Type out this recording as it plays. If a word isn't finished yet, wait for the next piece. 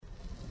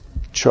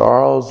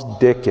Charles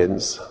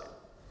Dickens,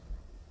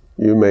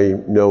 you may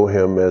know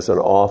him as an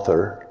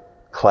author,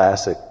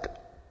 classic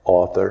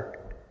author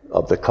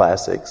of the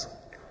classics.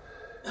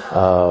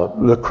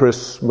 The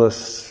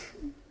Christmas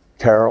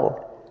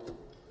Carol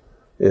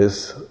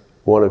is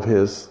one of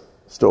his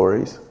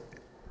stories.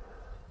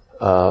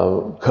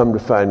 Come to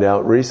find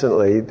out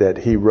recently that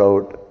he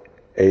wrote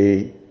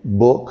a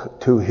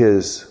book to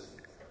his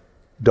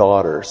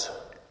daughters,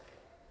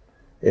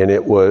 and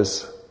it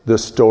was the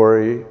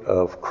story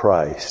of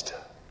Christ,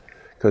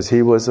 because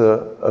he was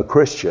a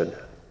Christian.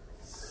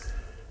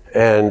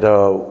 And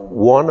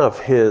one of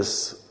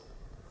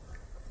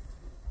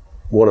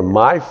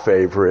my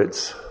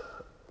favorites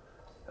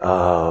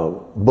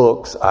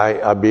books,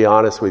 I'll be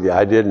honest with you,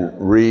 I didn't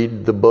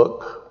read the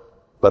book,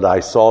 but I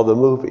saw the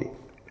movie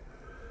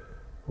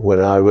when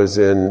I was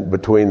in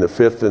between the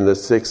 5th and the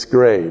 6th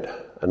grade,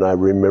 and I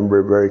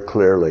remember very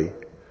clearly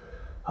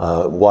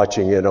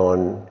watching it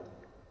on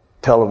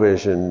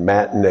television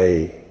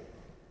matinee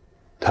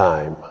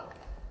time.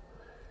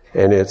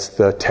 And it's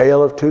The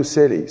Tale of Two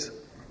Cities.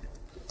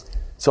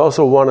 It's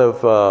also one of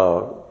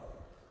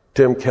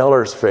Tim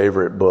Keller's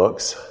favorite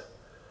books,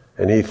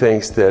 and he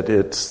thinks that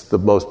it's the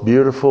most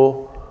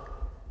beautiful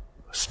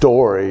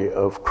story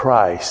of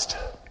Christ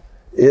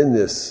in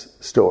this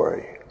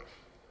story.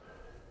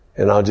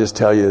 And I'll just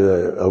tell you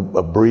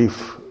a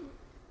brief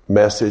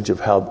message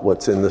of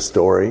what's in the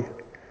story.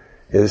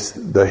 Is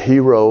the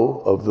hero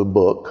of the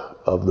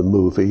book, of the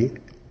movie,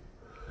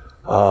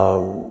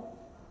 that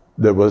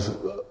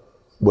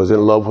was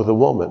in love with a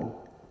woman,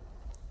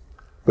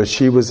 but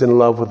she was in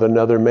love with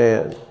another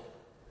man.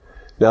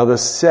 Now the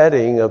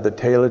setting of The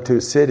Tale of Two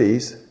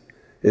Cities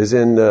is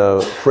in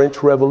the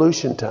French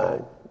Revolution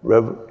time,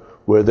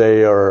 where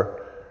they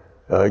are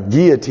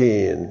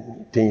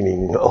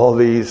guillotining all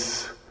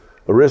these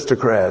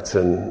aristocrats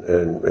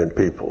and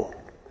people.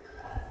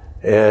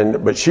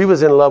 But she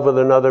was in love with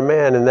another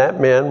man, and that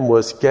man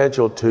was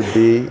scheduled to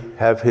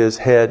have his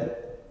head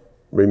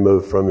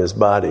removed from his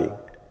body.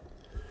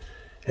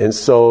 And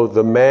so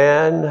the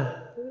man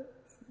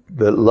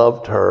that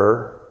loved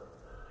her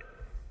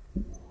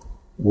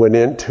went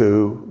in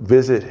to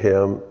visit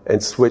him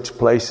and switch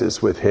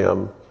places with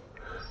him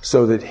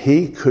so that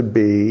he could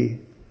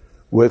be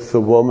with the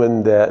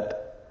woman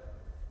that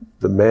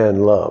the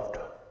man loved,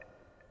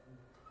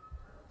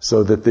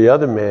 so that the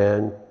other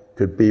man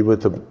could be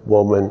with the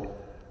woman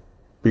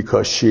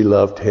because she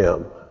loved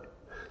him.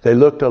 They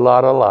looked a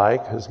lot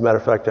alike. As a matter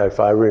of fact,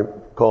 if I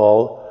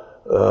recall,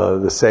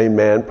 the same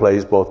man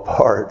plays both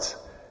parts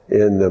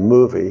in the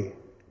movie.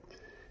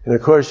 And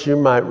of course, you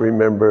might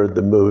remember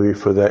the movie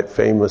for that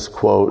famous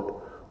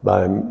quote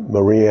by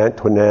Marie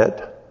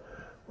Antoinette,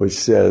 which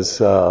says,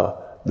 the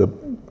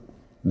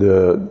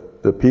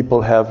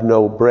people have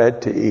no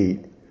bread to eat.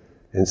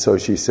 And so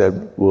she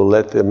said, we'll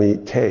let them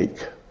eat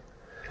cake.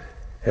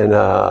 And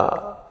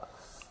I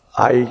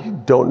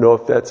don't know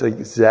if that's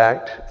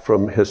exact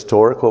from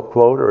historical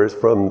quote or is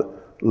from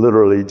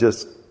literally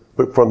just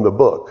from the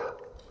book.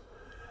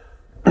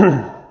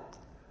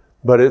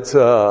 But it's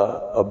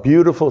a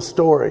beautiful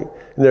story.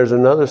 And there's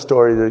another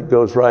story that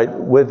goes right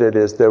with it.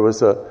 Is there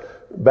was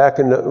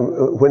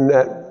when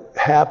that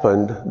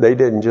happened, they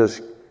didn't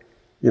just,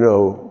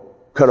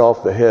 cut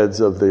off the heads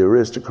of the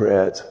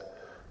aristocrats,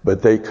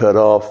 but they cut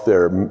off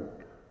their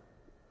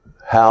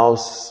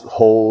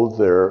household,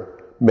 their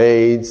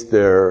maids,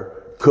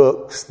 their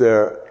cooks,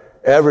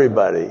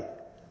 everybody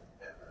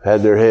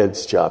had their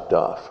heads chopped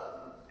off.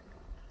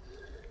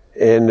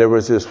 And there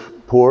was this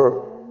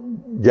poor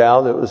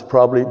gal that was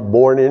probably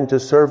born into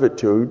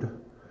servitude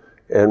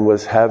and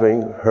was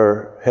having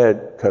her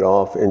head cut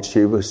off, and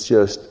she was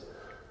just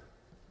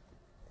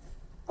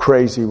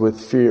crazy with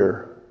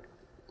fear.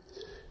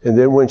 And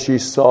then when she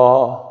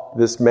saw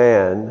this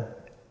man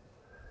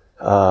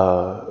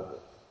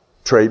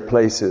trade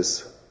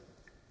places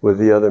with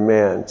the other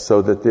man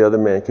so that the other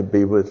man could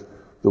be with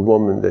the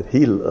woman that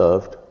he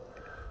loved,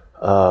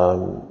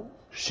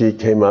 she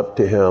came up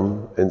to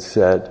him and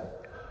said,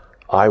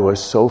 I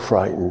was so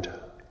frightened,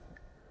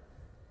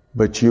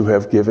 but you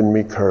have given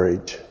me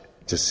courage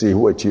to see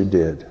what you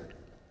did.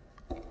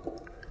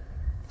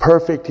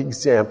 Perfect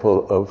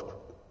example of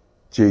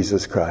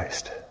Jesus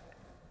Christ,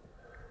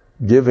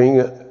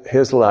 giving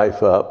his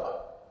life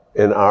up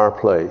in our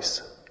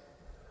place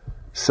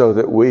so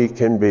that we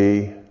can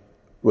be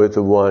with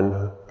the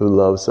one who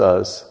loves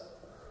us,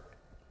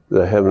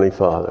 the Heavenly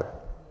Father.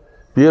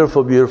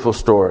 Beautiful, beautiful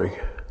story.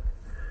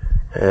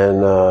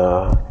 And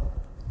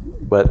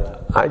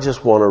but I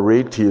just want to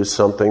read to you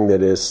something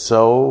that is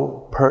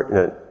so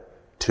pertinent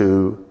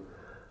to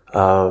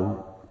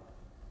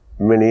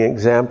many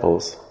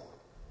examples.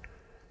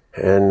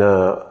 And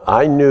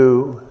I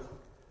knew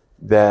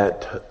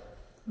that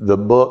the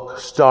book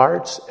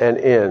starts and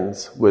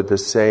ends with the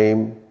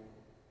same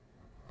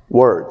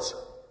words.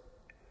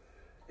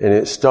 And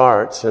it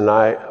starts, and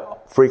I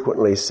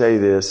frequently say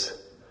this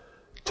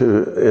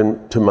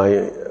to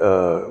my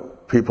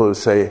people who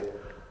say,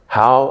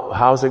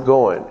 how's it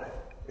going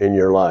in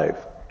your life?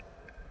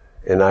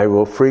 And I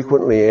will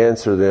frequently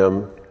answer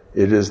them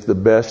It is the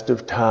best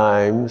of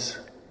times.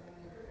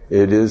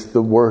 It is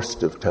the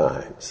worst of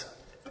times.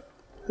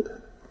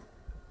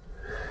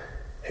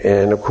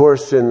 And of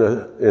course, in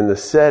the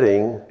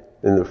setting,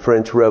 in the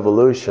French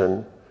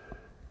Revolution,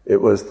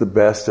 it was the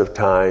best of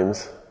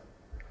times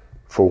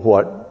for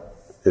what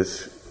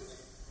is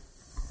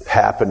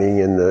happening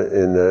in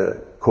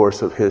the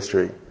course of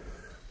history.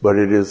 But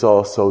it is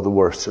also the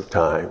worst of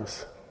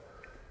times.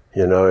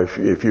 You know,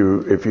 if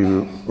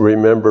you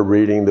remember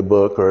reading the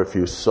book, or if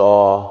you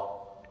saw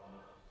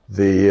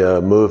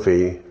the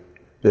movie,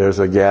 there's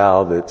a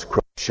gal that's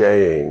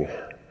crocheting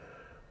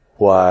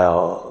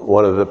while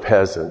one of the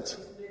peasants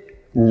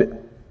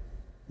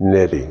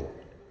knitting.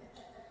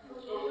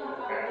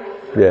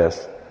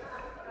 Yes,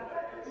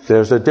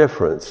 there's a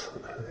difference.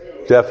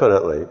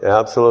 Definitely,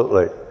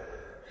 absolutely.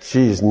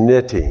 She's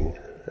knitting.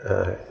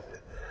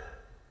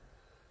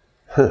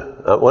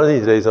 One of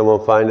these days I'm going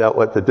to find out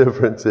what the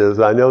difference is.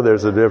 I know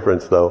there's a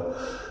difference, though.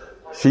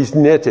 She's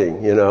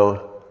knitting, you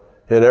know,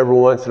 and every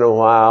once in a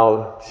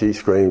while she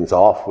screams,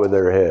 "Off with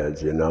their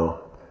heads," you know,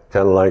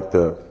 kind of like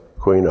the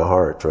Queen of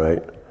Hearts,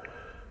 right?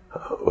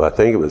 Well, I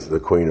think it was the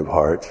Queen of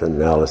Hearts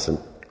and Allison.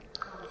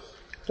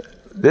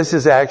 This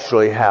is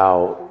actually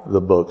how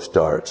the book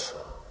starts.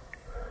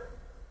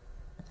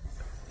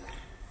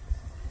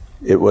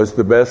 It was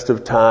the best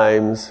of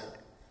times.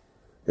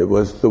 It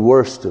was the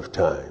worst of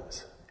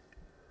times.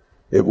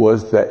 It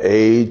was the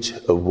age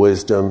of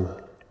wisdom.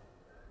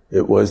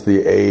 It was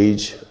the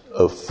age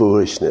of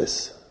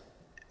foolishness.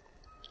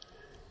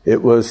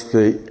 It was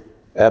the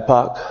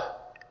epoch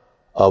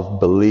of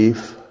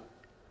belief.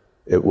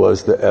 It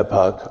was the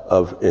epoch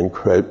of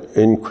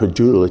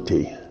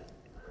incredulity.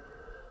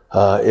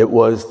 It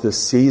was the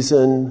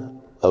season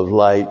of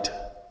light.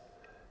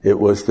 It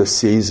was the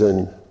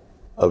season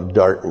of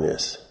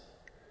darkness.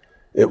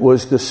 It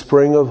was the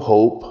spring of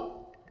hope.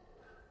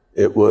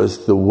 It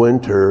was the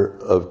winter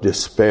of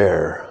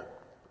despair.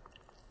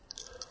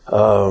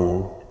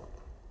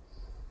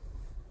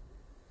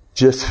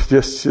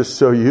 Just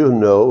so you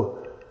know,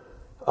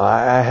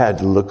 I had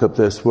to look up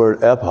this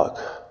word epoch.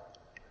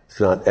 It's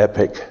not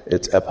epic,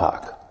 it's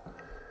epoch.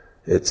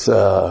 It's,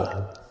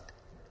 I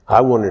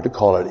wanted to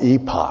call it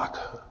epoch,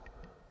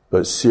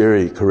 but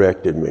Siri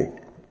corrected me.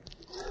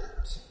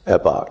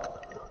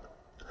 Epoch.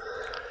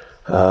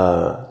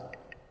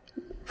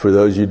 For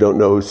those of you who don't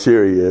know who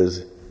Siri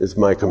is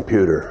my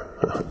computer.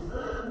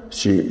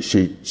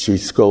 She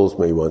scolds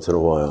me once in a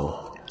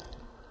while.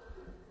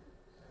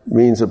 It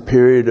means a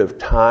period of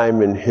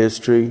time in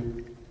history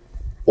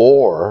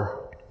or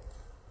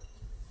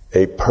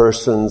a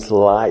person's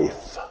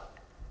life,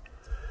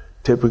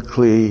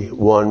 typically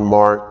one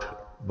marked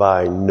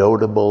by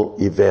notable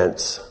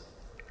events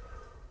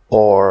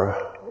or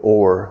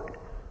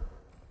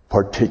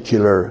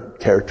particular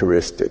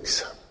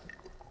characteristics.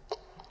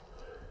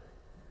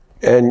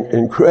 And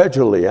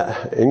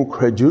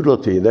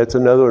incredulity, that's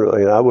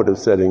another, I would have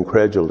said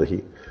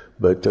incredulity,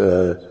 but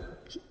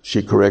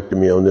she corrected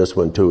me on this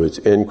one too. It's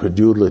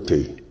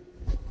incredulity.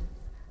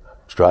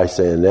 Try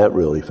saying that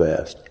really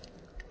fast.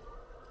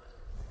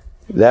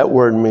 That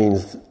word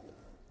means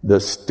the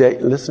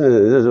state. Listen to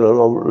this.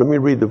 Let me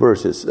read the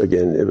verses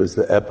again. It was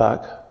the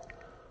epoch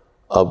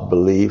of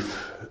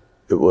belief.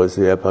 It was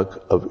the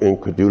epoch of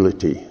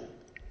incredulity.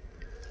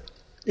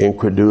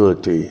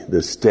 Incredulity,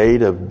 the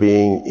state of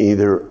being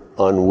either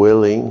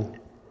unwilling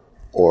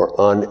or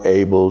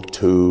unable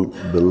to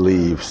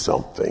believe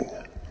something.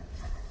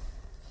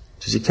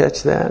 Did you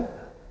catch that?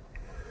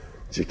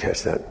 Did you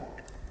catch that?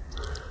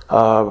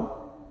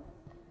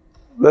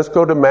 Let's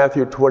go to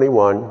Matthew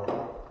 21.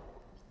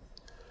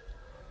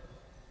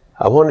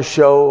 I want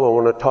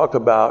to talk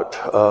about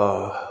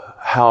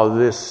how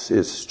this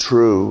is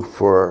true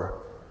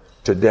for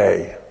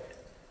today.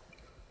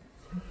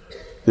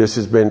 This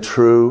has been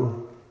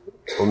true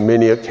on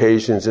many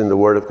occasions in the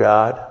Word of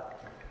God.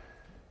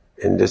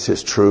 And this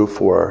is true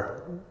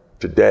for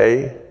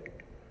today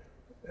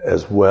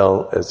as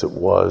well as it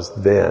was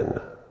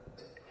then.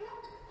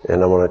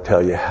 And I want to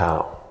tell you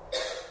how.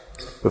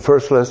 But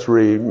first, let's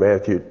read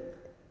Matthew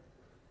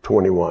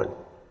 21.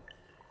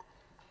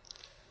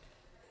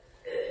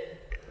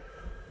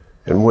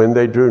 And when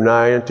they drew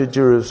nigh unto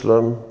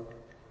Jerusalem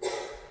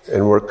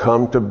and were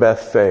come to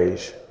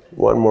Bethphage,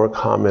 one more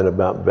comment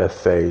about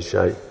Bethphage.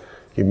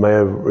 You may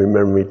have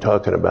remembered me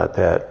talking about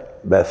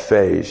that.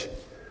 Bethphage.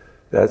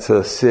 That's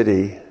a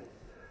city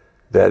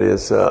that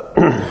is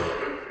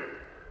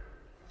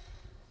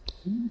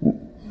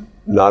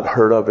not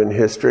heard of in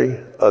history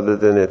other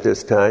than at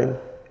this time,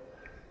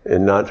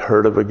 and not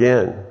heard of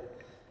again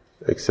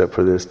except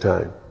for this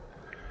time.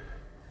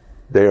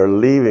 They are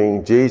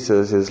leaving,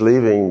 Jesus is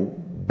leaving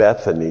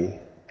Bethany,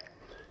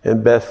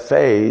 and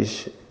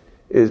Bethphage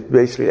is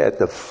basically at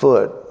the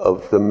foot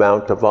of the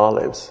Mount of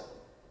Olives.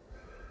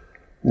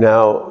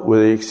 Now, with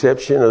the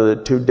exception of the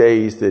 2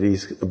 days that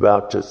he's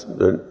about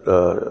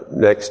to,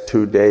 next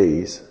 2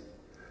 days,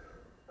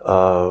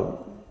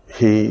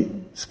 he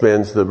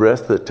spends the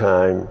rest of the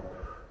time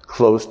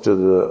close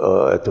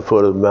to at the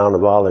foot of the Mount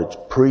of Olives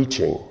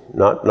preaching.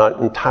 Not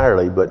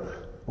entirely, but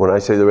When I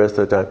say the rest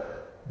of the time,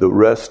 the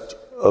rest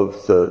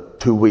of the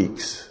 2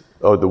 weeks,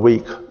 or the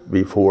week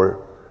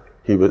before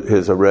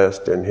his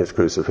arrest and his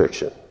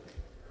crucifixion.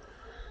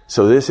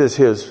 So this is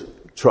his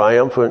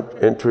triumphant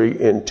entry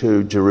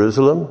into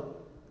Jerusalem.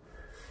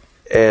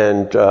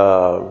 And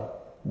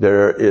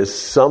there is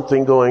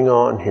something going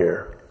on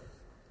here.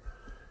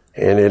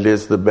 And it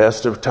is the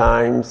best of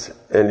times,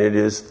 and it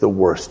is the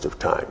worst of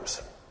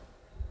times.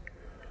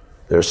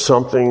 There's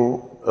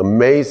something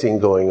amazing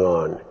going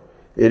on.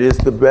 It is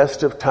the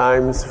best of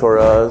times for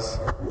us.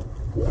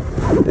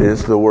 It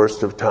is the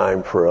worst of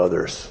time for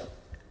others.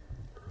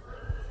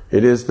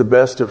 It is the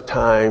best of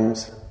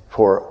times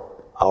for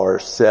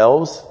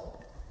ourselves.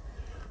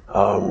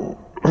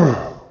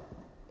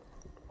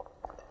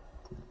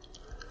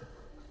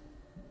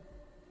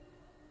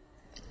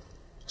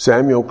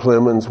 Samuel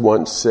Clemens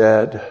once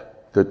said,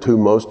 the 2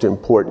 most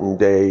important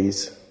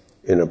days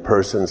in a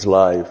person's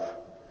life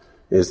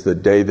is the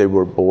day they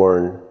were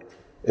born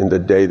and the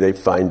day they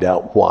find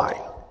out why.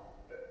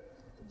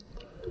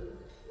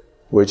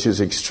 Which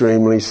is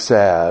extremely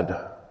sad,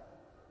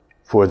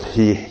 for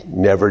he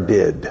never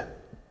did.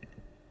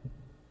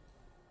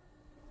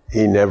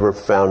 He never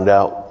found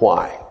out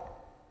why.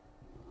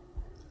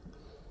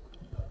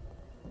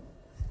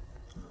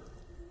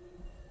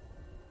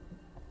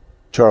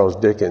 Charles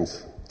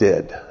Dickens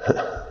did.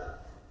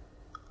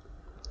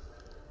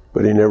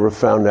 But he never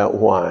found out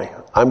why.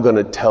 I'm going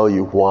to tell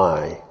you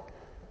why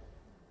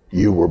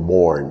you were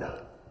born.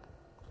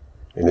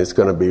 And it's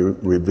going to be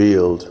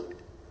revealed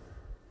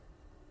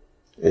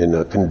in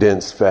a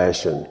condensed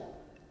fashion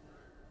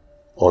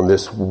on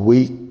this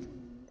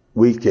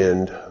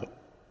weekend.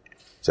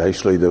 It's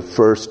actually the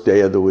first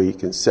day of the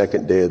week and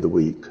second day of the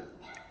week.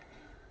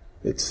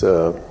 It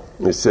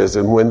says,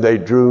 and when they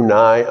drew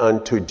nigh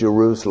unto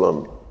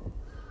Jerusalem,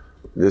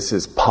 this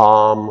is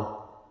Palm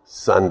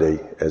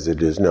Sunday, as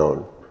it is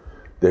known,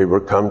 they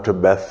were come to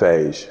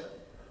Bethphage,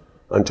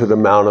 unto the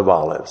Mount of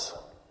Olives.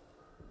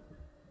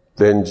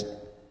 Then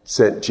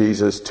sent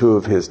Jesus 2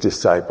 of his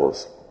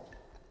disciples,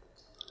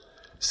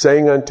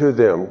 saying unto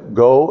them,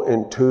 go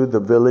into the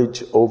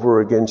village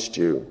over against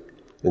you,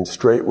 and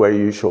straightway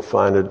you shall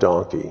find a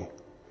donkey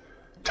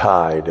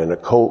tied and a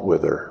colt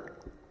with her.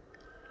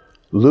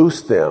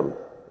 Loose them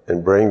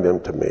and bring them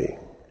to me.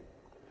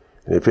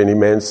 And if any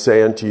man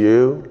say unto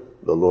you,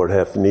 the Lord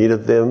hath need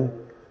of them,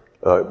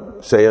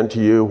 say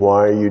unto you,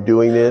 why are you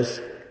doing this?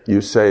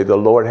 You say, the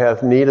Lord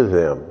hath need of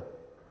them.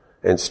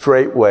 And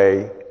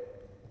straightway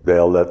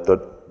they'll let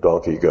the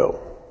donkey go.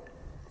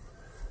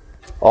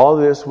 All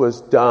this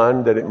was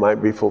done that it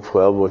might be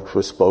fulfilled which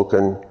was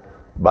spoken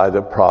by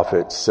the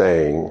prophet,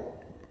 saying,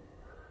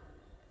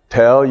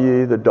 tell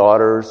ye the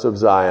daughters of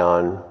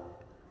Zion,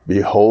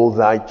 behold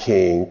thy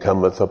king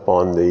cometh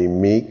upon thee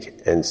meek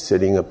and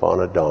sitting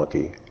upon a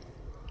donkey,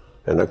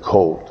 and a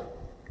colt,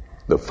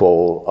 the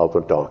foal of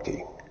a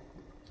donkey.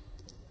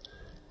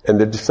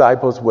 And the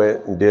disciples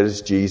went and did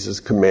as Jesus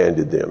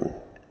commanded them.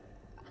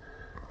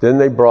 Then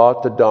they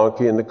brought the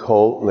donkey and the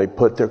colt, and they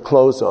put their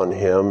clothes on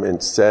him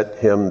and set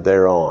him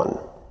thereon.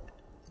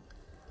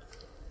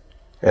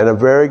 And a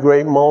very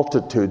great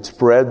multitude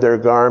spread their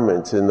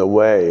garments in the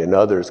way, and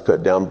others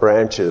cut down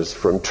branches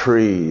from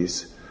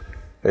trees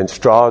and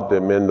strawed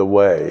them in the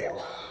way.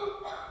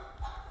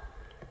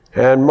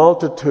 And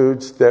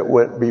multitudes that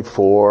went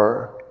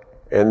before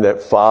and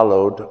that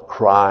followed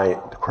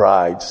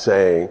cried,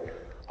 saying,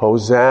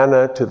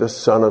 Hosanna to the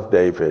Son of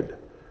David.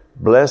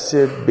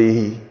 Blessed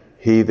be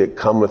he that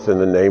cometh in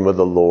the name of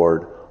the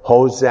Lord.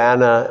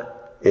 Hosanna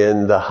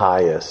in the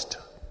highest.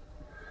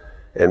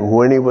 And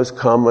when he was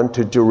come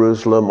unto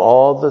Jerusalem,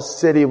 all the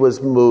city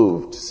was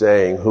moved,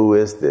 saying, who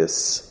is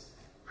this?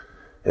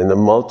 And the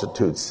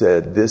multitude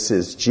said, this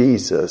is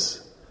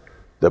Jesus,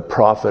 the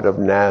prophet of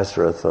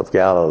Nazareth of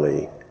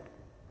Galilee.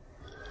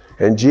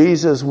 And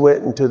Jesus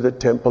went into the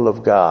temple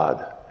of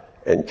God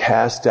and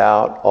cast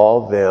out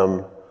all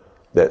them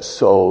that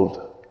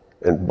sold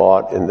and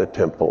bought in the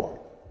temple,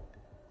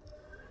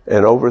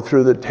 and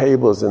overthrew the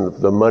tables and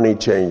the money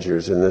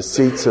changers and the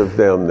seats of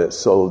them that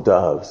sold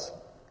doves.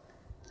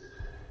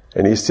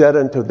 And he said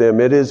unto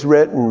them, it is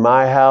written,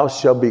 my house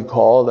shall be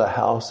called a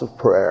house of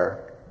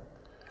prayer,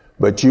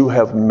 but you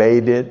have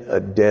made it a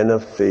den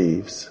of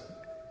thieves.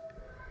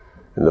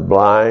 And the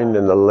blind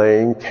and the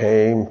lame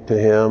came to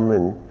him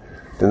and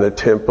in the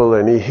temple,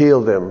 and he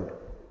healed them.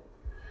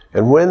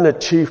 And when the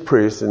chief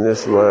priests, and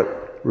this was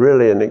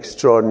really an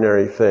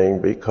extraordinary thing,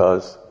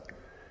 because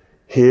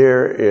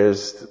here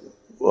is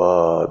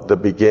the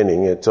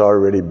beginning. It's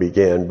already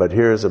began, but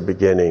here's a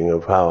beginning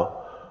of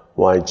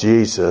why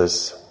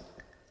Jesus,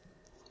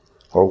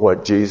 or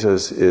what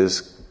Jesus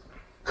is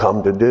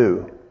come to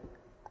do.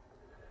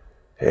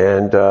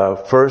 And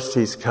first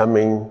he's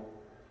coming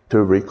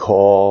to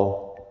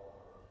recall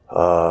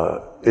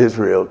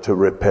Israel to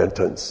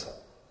repentance.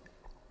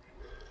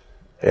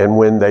 And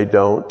when they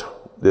don't,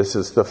 this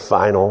is the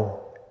final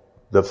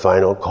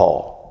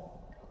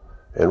call.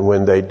 And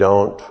when they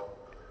don't,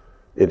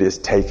 it is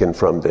taken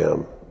from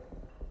them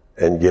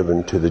and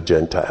given to the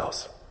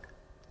Gentiles.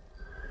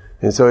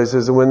 And so he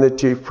says, when the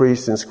chief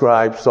priests and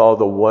scribes saw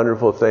the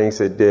wonderful things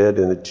they did,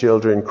 and the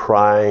children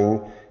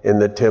crying in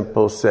the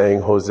temple,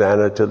 saying,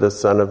 Hosanna to the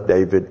Son of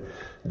David,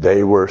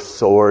 they were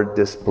sore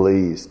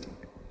displeased.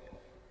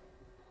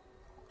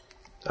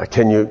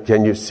 Can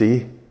you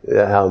see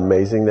how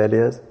amazing that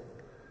is?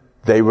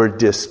 They were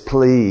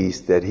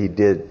displeased that he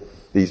did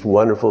these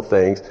wonderful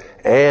things.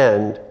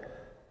 And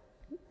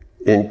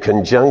in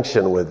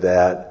conjunction with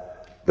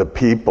that, the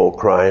people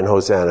crying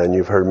Hosanna. And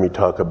you've heard me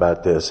talk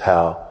about this,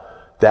 how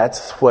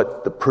that's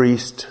what the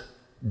priest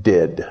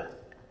did.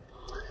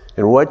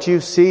 And what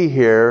you see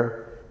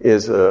here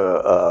is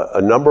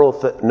a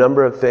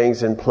number of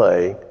things in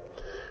play.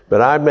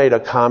 But I made a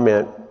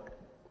comment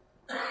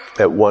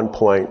at one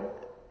point,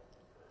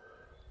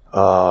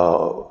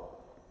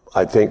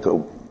 I think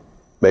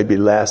maybe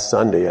last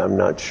Sunday, I'm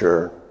not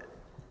sure.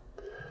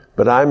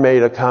 But I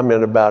made a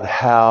comment about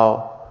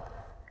how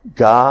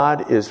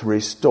God is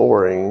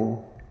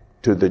restoring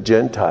to the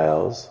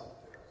Gentiles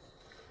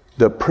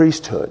the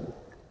priesthood.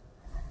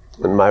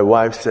 And my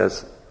wife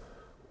says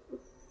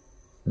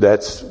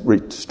that's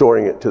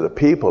restoring it to the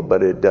people,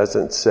 but it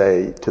doesn't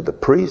say to the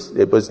priest.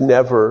 It was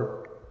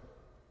never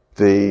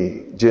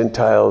the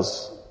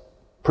Gentiles'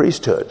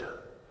 priesthood.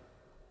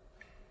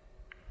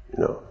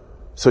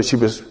 So she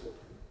was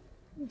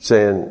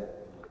saying,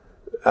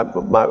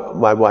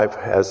 my wife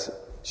has,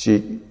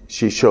 she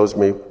shows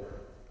me,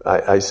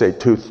 I say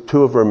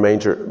two of her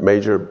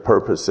major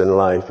purpose in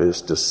life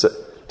is to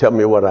tell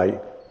me what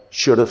I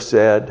should have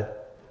said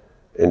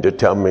and to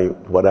tell me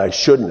what I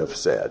shouldn't have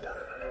said.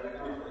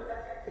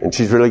 And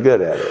she's really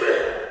good at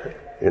it,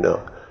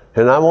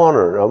 And I want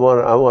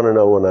to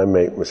know when I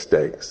make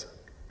mistakes.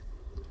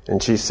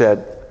 And she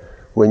said,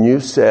 when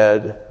you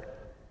said,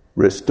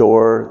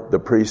 restore the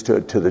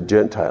priesthood to the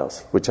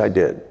Gentiles, which I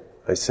did.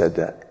 I said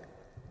that.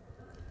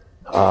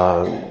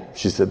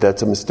 She said,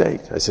 that's a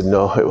mistake. I said,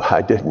 no,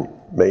 I didn't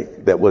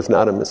that was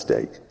not a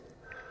mistake.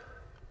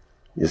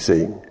 You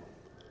see?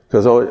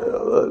 Because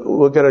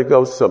we're going to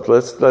go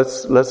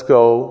let's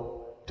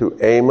go to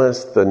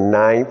Amos, the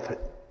 9th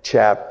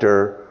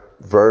chapter,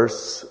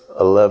 verse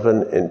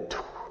 11 and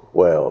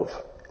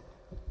 12.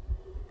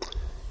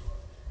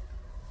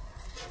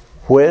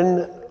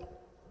 When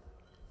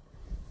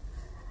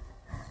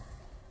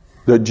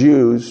the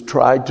Jews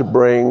tried to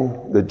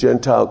bring the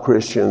Gentile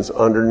Christians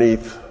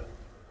underneath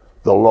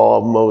the law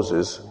of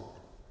Moses,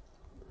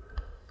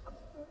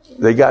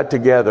 they got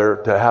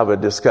together to have a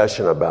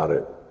discussion about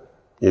it.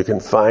 You can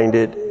find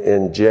it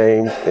in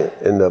James,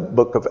 in the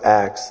book of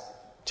Acts,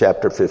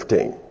 chapter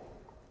 15.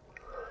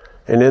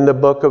 And in the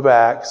book of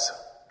Acts,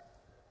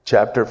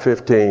 chapter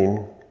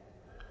 15,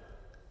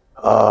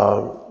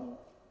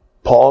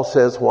 Paul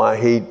says why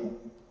he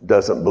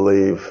doesn't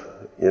believe,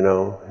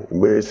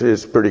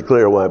 it's pretty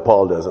clear why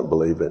Paul doesn't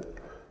believe it,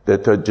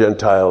 that the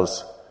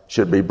Gentiles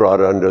should be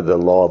brought under the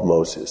law of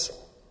Moses.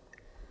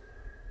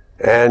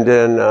 And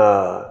then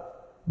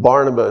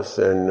Barnabas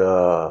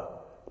and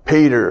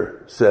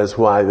Peter says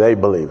why they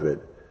believe it.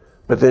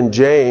 But then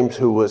James,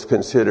 who was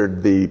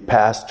considered the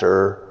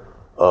pastor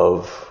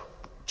of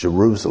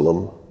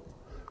Jerusalem,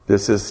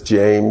 this is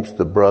James,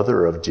 the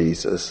brother of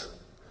Jesus.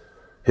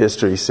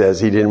 History says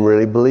he didn't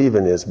really believe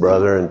in his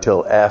brother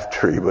until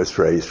after he was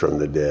raised from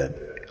the dead.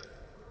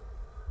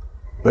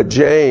 But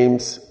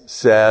James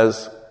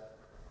says,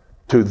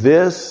 to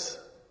this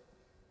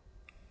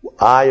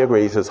I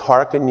agree. He says,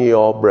 hearken ye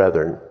all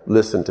brethren,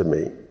 listen to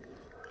me.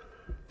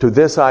 To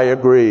this I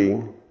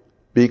agree,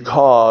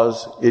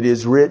 because it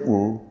is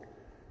written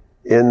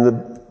in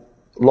the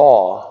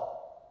law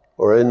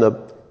or in the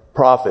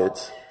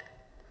prophets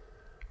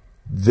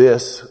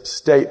this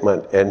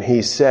statement, and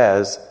he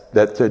says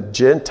that the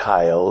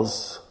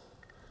Gentiles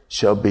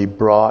shall be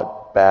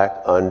brought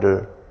back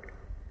under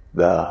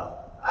the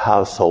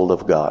household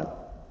of God.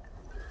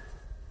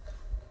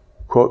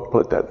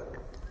 Put that.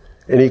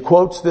 And he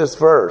quotes this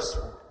verse,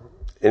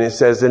 and he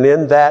says, and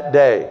in that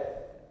day,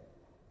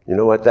 you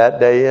know what that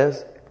day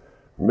is?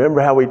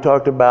 Remember how we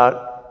talked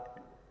about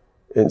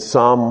in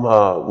Psalm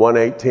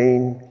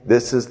 118,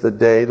 this is the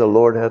day the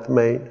Lord hath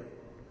made?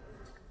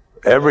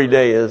 Every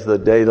day is the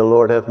day the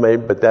Lord hath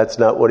made, but that's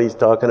not what he's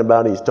talking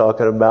about. He's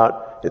talking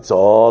about, it's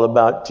all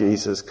about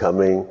Jesus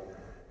coming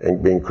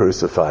and being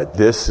crucified.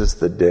 This is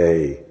the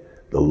day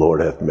the Lord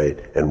hath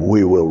made, and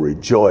we will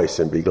rejoice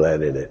and be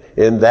glad in it.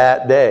 In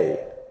that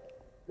day,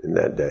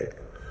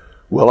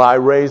 will I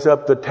raise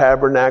up the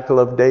tabernacle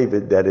of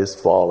David that is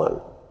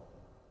fallen.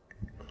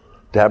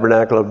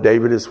 Tabernacle of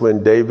David is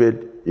when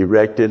David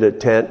erected a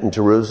tent in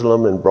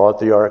Jerusalem and brought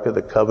the Ark of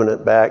the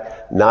Covenant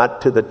back,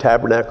 not to the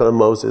tabernacle of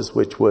Moses,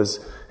 which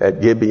was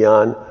at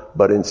Gibeon,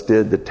 but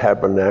instead the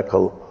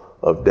tabernacle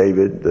of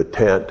David, the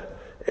tent.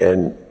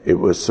 And it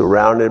was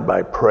surrounded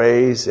by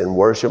praise and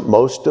worship.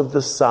 Most of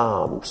the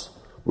Psalms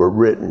were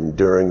written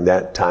during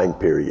that time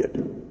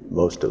period.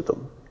 Most of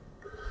them.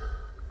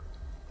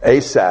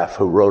 Asaph,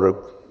 who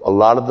wrote a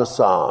lot of the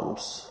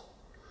Psalms,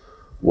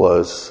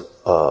 was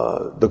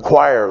the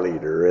choir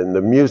leader and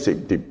the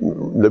music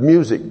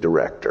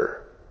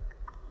director.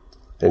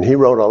 And he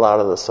wrote a lot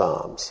of the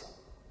Psalms.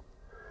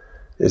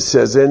 It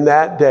says, in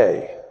that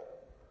day,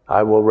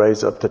 I will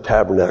raise up the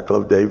tabernacle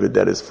of David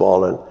that is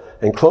fallen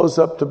and close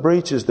up the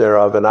breaches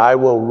thereof, and I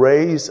will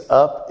raise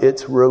up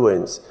its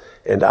ruins,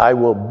 and I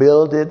will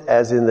build it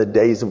as in the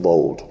days of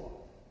old.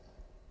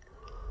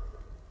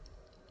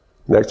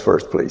 Next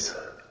verse, please.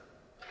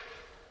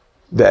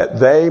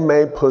 That they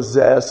may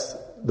possess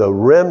the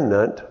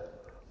remnant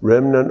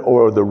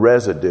or the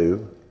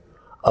residue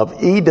of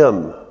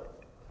Edom.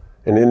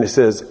 And then it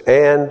says,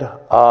 and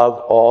of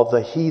all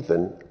the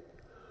heathen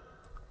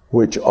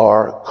which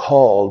are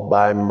called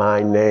by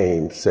my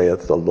name,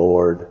 saith the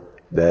Lord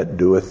that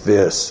doeth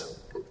this.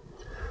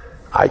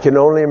 I can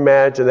only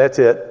imagine, that's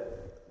it.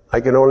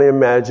 I can only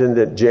imagine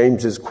that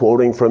James is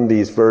quoting from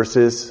these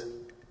verses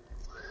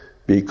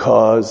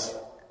because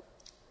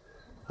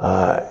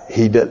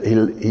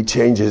he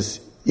changes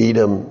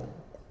Edom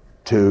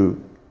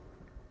to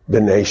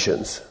the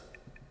nations.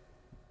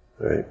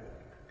 Right?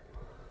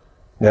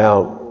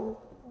 Now,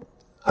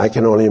 I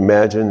can only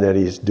imagine that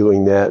he's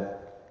doing that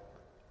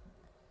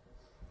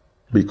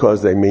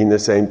because they mean the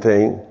same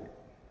thing,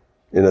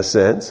 in a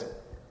sense,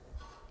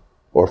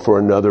 or for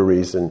another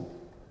reason.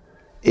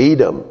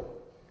 Edom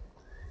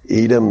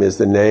is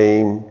the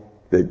name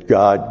that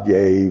God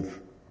gave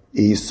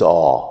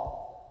Esau.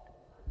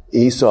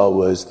 Esau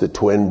was the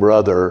twin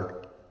brother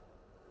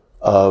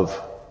of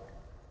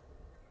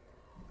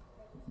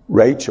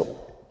Rebekah.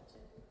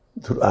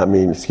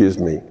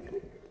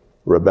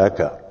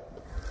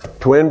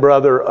 Twin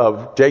brother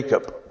of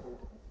Jacob,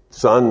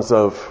 sons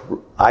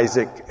of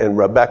Isaac and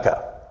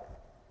Rebekah.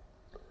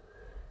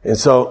 And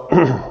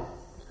so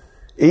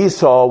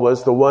Esau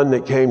was the one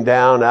that came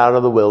down out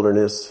of the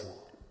wilderness,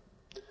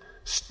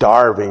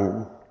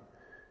 starving,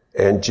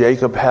 and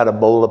Jacob had a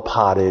bowl of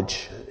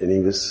pottage, and he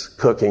was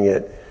cooking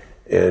it,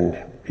 and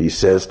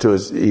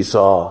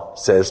Esau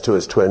says to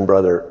his twin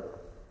brother,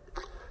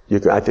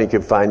 I think you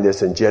can find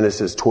this in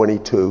Genesis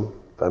 22,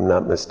 if I'm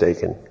not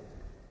mistaken,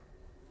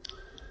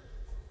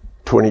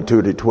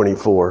 22 to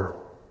 24.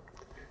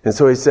 And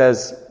so he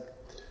says,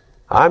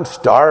 I'm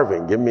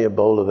starving. Give me a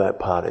bowl of that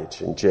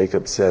pottage. And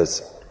Jacob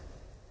says,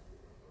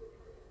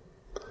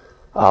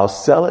 I'll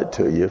sell it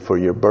to you for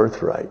your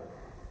birthright.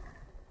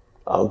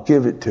 I'll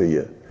give it to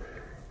you.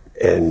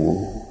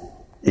 And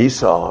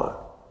Esau,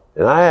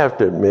 and I have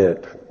to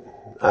admit,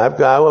 I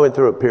went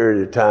through a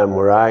period of time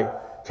where I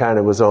kind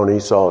of was on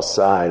Esau's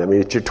side. I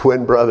mean, it's your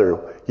twin brother.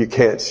 You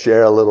can't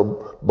share a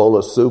little bowl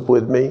of soup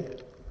with me.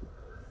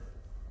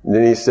 And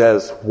then he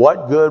says,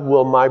 what good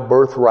will my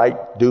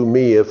birthright do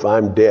me if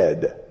I'm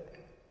dead?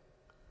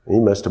 He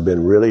must have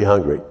been really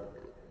hungry.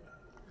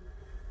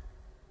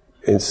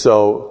 And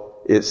so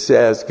it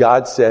says,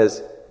 God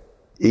says,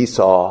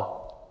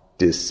 Esau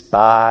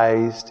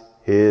despised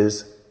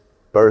his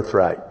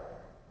birthright.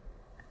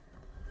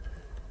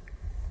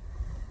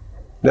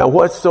 Now,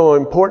 what's so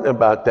important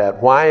about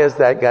that? Why has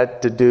that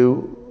got to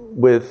do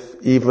with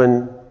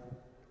even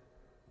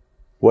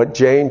what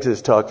James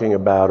is talking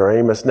about or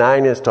Amos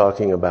 9 is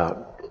talking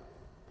about?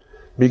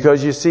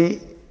 Because you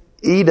see,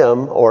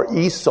 Edom or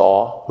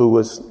Esau, who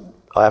was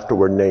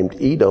afterward named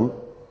Edom,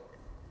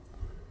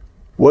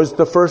 was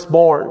the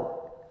firstborn.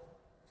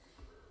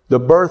 The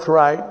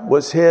birthright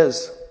was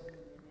his.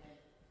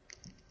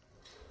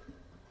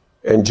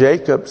 And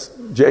Jacob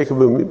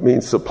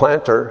means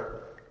supplanter.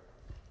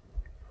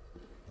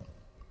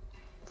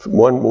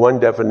 One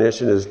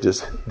definition is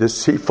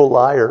deceitful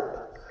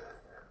liar.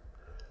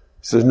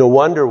 He says, no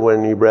wonder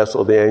when he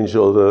wrestled the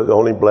angel, the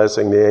only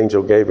blessing the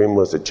angel gave him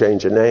was a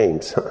change of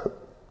names.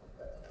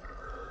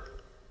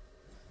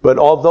 But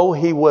although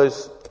he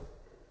was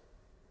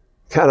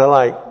kind of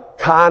like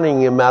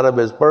conning him out of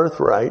his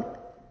birthright,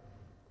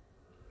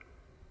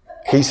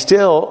 he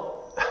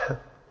still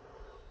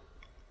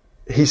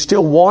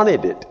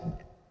wanted it.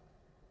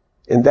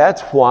 And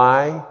that's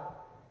why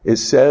it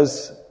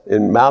says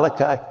in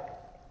Malachi,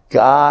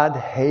 God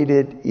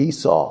hated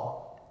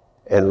Esau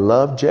and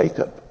loved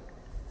Jacob.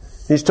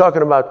 He's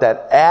talking about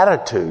that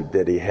attitude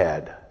that he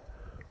had.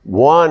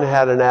 One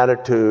had an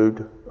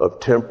attitude of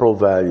temporal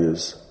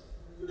values.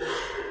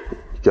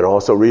 You can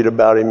also read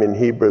about him in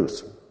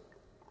Hebrews.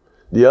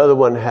 The other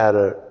one had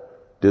a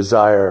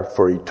desire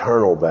for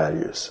eternal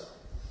values.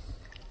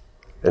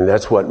 And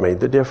that's what made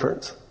the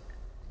difference.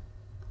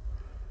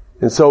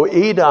 And so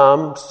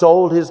Edom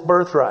sold his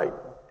birthright.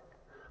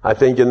 I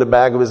think in the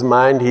back of his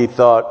mind he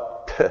thought,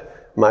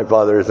 my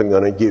father isn't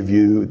going to give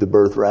you the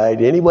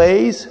birthright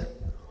anyways.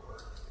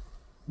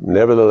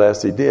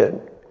 Nevertheless, he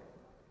did.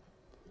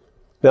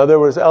 Now, there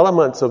was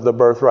elements of the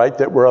birthright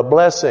that were a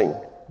blessing,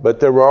 but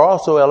there were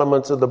also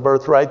elements of the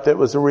birthright that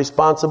was a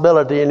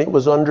responsibility, and it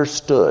was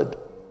understood.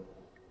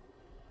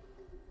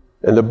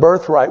 And the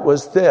birthright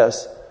was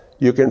this.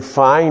 You can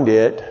find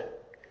it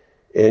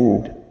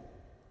in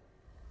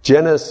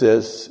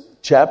Genesis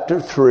chapter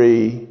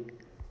 3,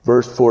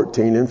 verse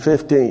 14 and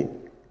 15.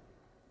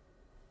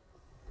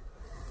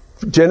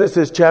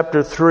 Genesis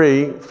chapter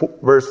 3,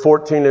 verse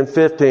 14 and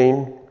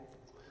 15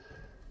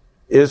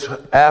 is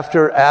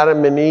after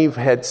Adam and Eve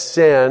had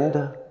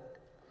sinned,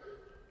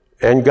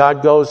 And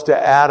God goes to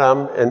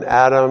Adam, and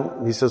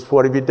Adam, he says,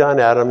 what have you done,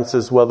 Adam? He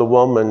says, well, the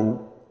woman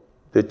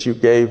that you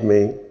gave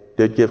me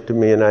did give to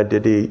me, and I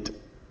did eat.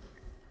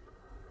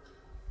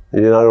 He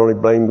not only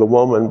blamed the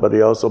woman, but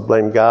he also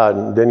blamed God.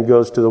 And then he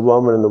goes to the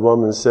woman, and the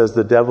woman says,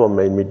 the devil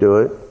made me do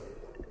it.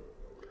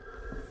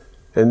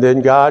 And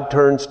then God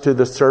turns to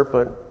the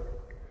serpent,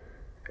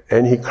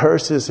 and he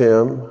curses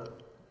him.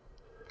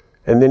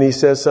 And then he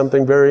says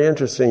something very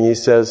interesting. He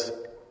says,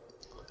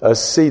 a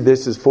seed,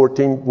 this is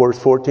verse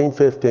 14,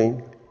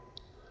 15,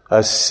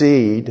 a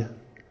seed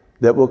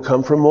that will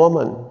come from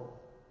woman.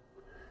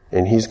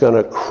 And he's going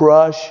to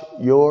crush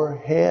your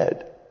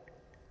head.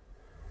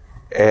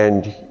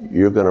 And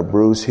you're going to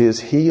bruise his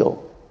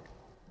heel.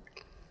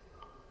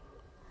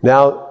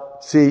 Now,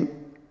 see,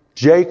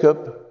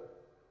 Jacob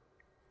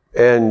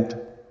and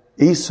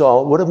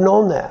Esau would have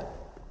known that.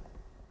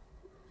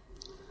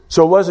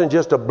 So it wasn't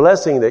just a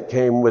blessing that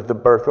came with the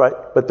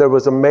birthright, but there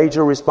was a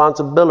major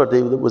responsibility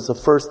that was the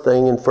first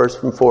thing and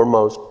first and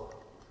foremost.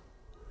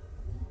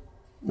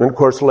 And of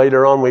course,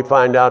 later on we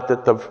find out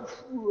that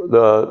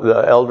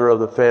the elder of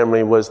the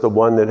family was the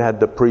one that had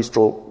the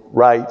priestly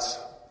rights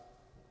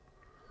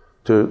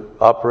to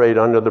operate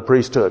under the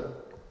priesthood.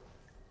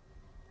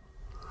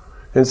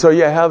 And so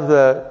you have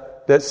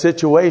that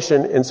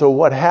situation. And so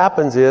what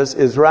happens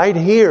is right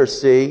here,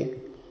 see,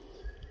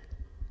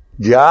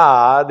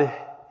 God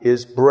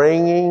is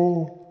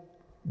bringing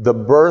the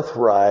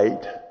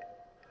birthright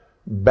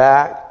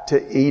back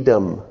to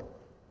Edom.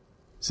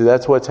 See,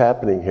 that's what's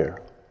happening here.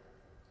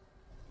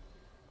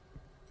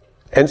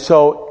 And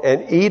so,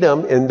 and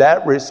Edom, in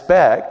that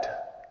respect,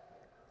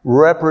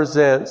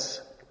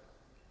 represents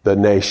the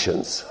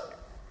nations,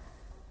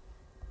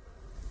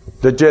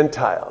 the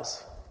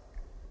Gentiles.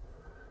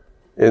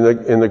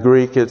 In the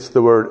Greek, it's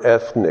the word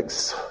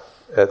ethnics,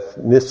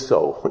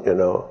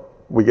 ethniso,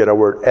 we get our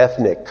word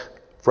ethnic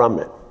from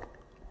it.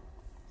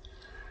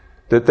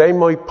 That they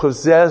might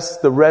possess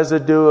the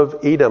residue of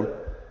Edom.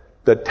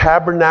 The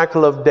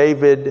tabernacle of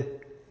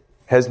David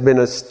has been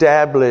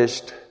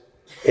established,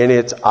 and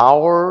it's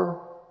our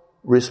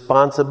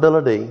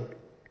responsibility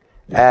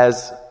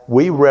as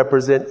we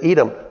represent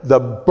Edom. The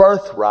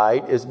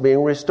birthright is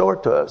being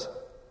restored to us.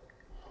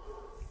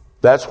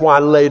 That's why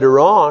later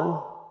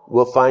on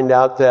we'll find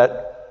out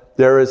that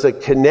there is a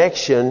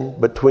connection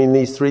between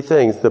these three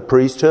things: the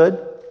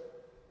priesthood,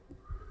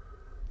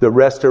 the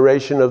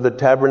restoration of the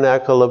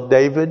tabernacle of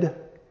David,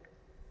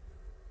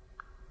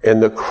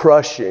 and the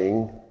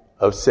crushing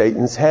of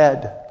Satan's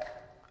head.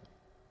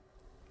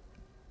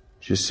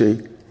 You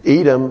see,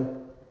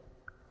 Edom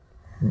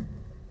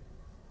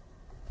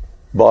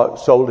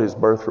sold his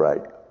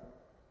birthright.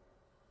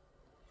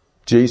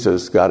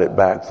 Jesus got it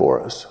back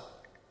for us.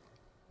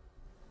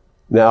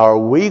 Now, are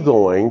we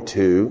going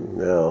to...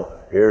 Now,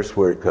 here's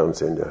where it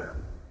comes into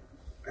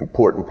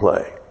important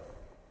play.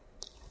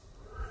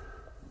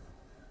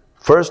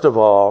 First of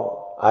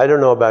all, I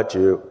don't know about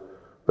you,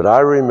 but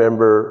I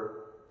remember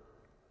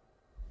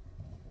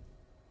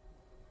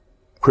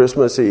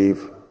Christmas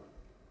Eve,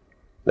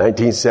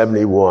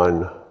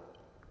 1971,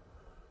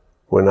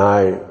 when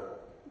I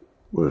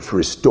was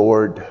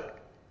restored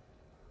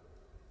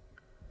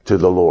to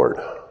the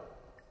Lord.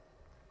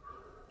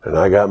 And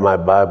I got my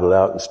Bible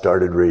out and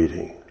started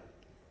reading.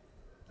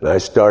 And I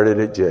started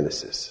at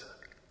Genesis.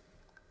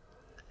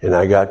 And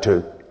I got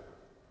to,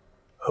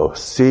 a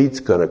seed's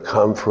going to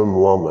come from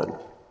woman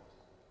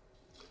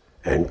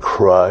and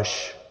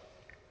crush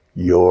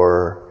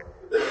your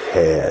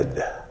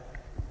head.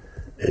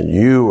 And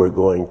you are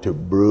going to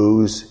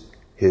bruise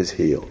his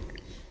heel.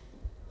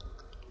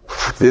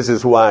 This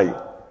is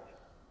why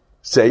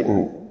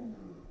Satan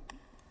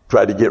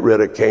tried to get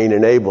rid of Cain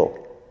and Abel.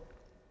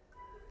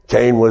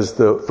 Cain was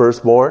the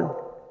firstborn.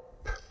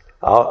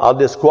 I'll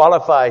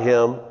disqualify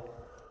him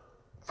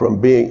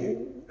from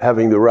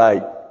having the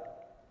right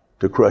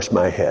to crush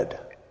my head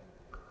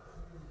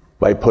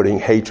by putting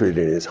hatred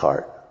in his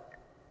heart.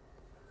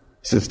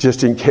 He says,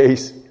 just in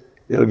case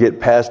it'll get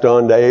passed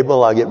on to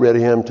Abel, I'll get rid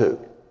of him too.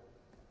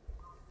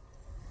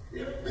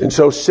 And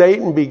so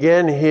Satan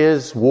began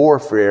his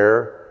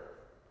warfare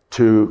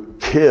to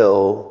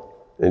kill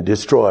and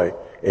destroy.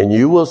 And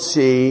you will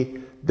see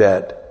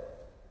that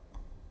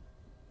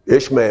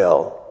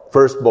Ishmael,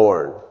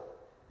 firstborn,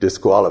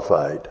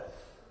 disqualified.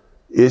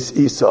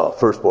 Esau,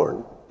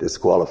 firstborn,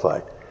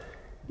 disqualified.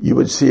 You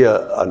would see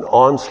an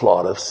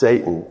onslaught of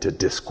Satan to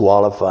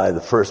disqualify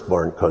the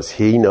firstborn, because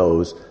he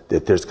knows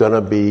that there's going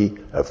to be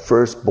a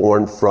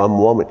firstborn from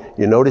woman.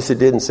 You notice it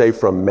didn't say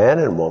from man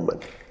and woman.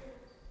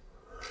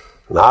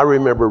 And I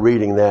remember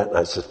reading that, and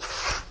I said,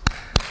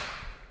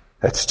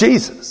 that's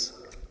Jesus.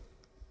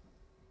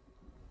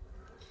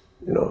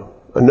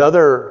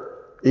 Another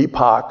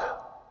epoch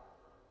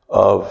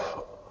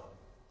of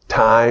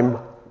time,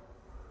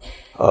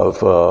 of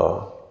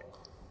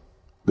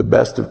the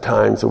best of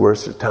times, the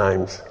worst of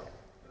times,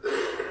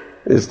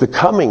 is the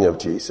coming of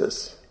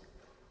Jesus.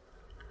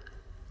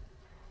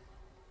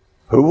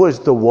 Who was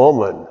the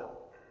woman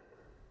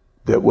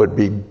that would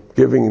be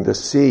giving the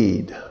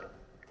seed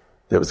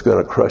that was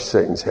going to crush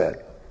Satan's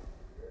head?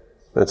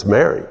 That's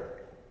Mary.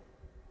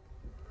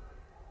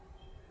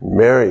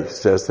 Mary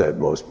says that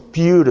most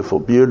beautiful,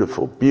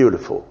 beautiful,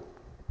 beautiful.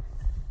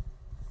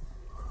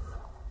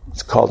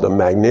 It's called the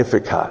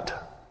Magnificat.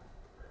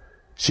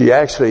 She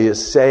actually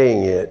is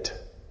saying it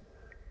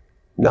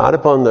not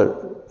upon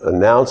the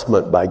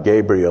announcement by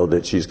Gabriel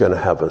that she's going to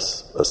have a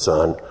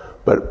son,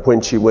 but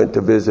when she went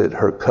to visit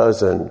her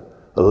cousin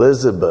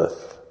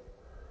Elizabeth.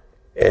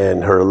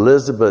 And her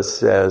Elizabeth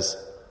says,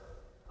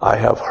 I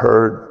have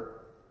heard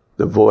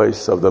the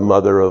voice of the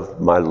mother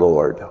of my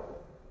Lord.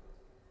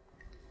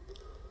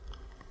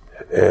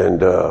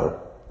 And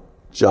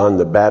John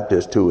the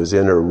Baptist, who was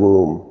in her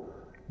womb,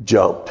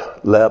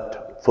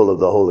 leapt, full of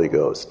the Holy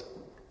Ghost.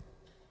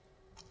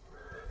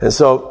 And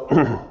so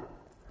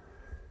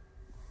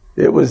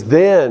it was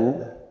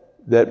then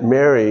that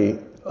Mary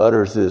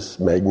utters this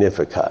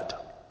Magnificat.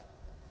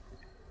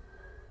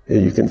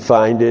 And you can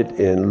find it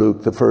in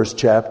Luke, the 1st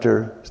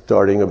chapter,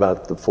 starting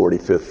about the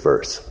 45th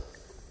verse.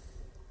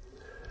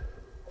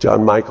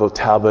 John Michael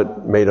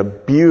Talbot made a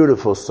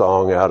beautiful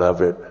song out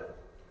of it.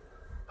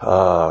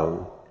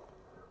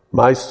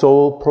 My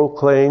soul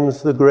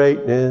proclaims the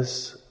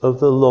greatness of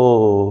the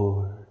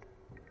Lord,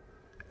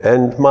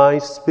 and my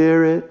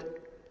spirit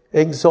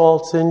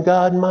exalts in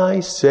God my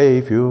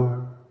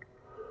Savior,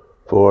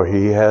 for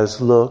he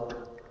has looked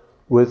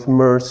with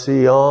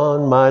mercy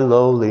on my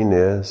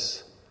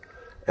lowliness,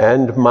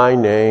 and my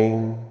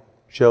name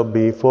shall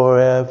be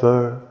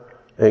forever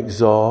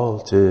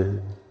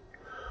exalted.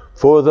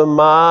 For the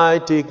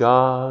mighty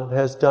God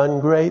has done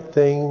great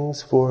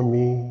things for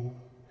me,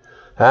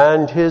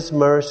 and his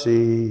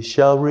mercy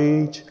shall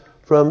reach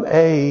from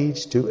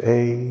age to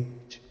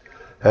age.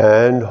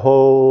 And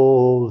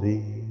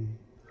holy,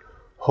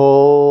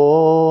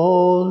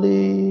 holy,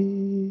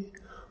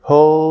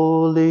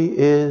 holy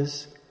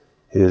is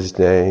his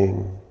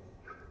name.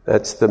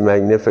 That's the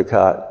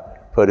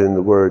Magnificat put in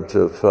the words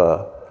of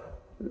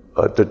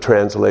the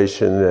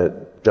translation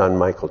that John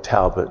Michael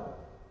Talbot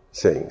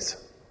sings.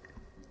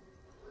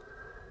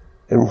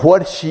 And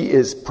what she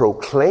is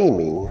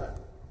proclaiming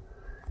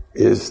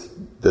is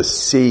the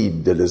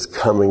seed that is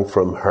coming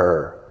from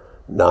her,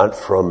 not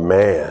from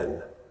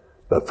man,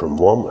 but from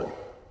woman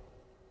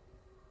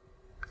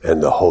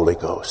and the Holy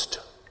Ghost.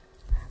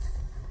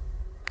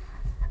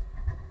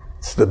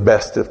 It's the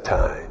best of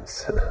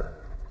times.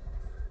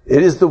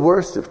 It is the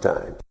worst of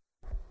times.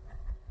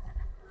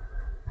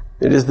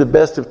 It is the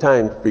best of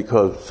times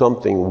because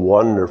something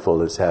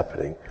wonderful is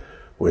happening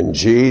when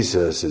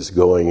Jesus is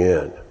going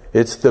in.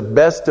 It's the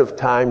best of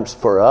times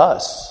for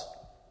us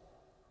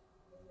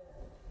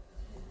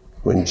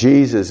when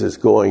Jesus is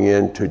going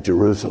into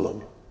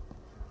Jerusalem.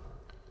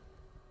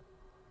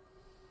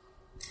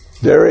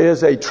 There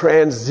is a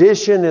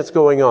transition that's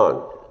going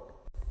on.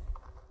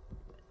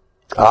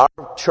 Our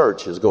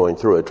church is going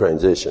through a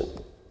transition.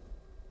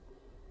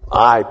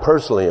 I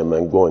personally am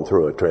going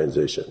through a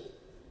transition.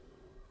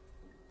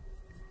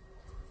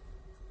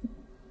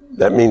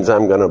 That means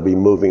I'm going to be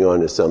moving on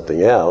to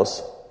something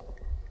else,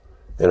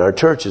 and our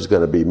church is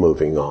going to be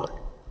moving on.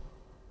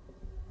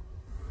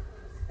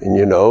 And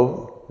you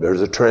know,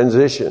 there's a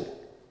transition.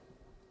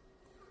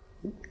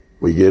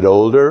 We get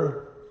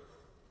older.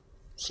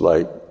 It's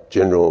like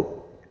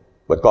General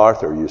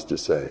MacArthur used to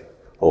say,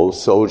 old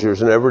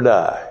soldiers never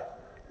die.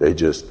 They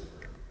just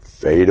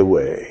fade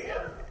away.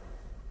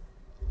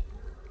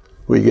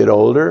 We get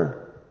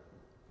older,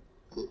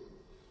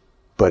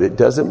 but it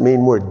doesn't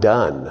mean we're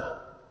done.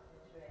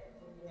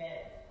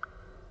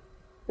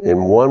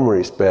 In one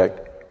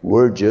respect,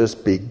 we're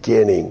just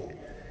beginning.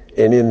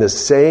 And in the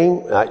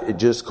same, it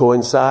just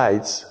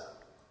coincides.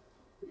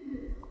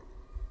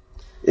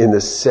 In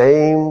the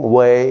same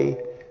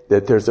way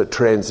that there's a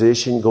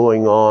transition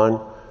going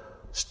on,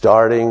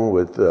 starting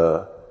with,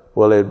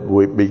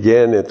 we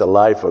begin at the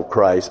life of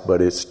Christ,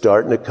 but it's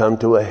starting to come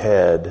to a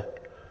head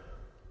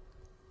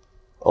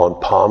on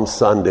Palm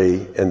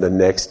Sunday and the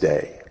next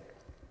day.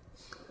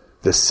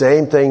 The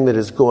same thing that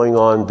is going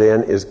on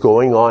then is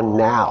going on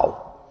now.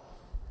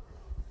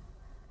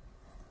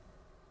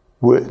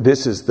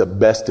 This is the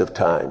best of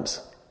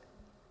times.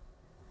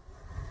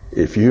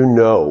 If you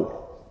know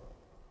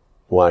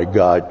why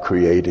God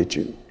created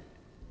you,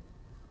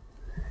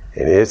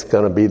 and it's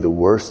going to be the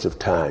worst of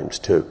times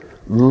too.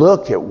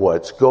 Look at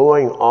what's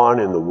going on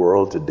in the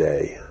world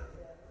today.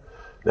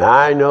 Now,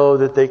 I know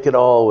that they could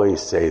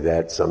always say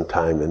that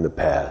sometime in the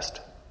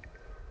past.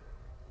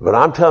 But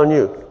I'm telling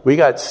you, we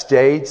got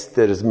states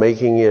that is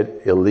making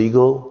it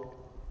illegal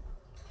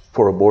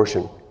for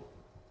abortion.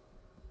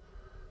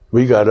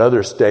 We got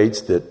other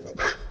states that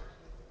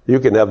you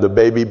can have the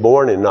baby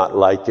born and not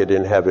like it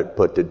and have it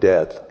put to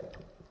death.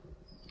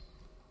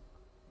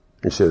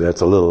 You say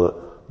that's a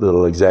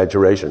little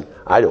exaggeration.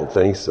 I don't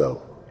think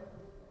so.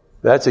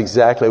 That's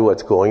exactly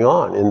what's going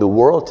on in the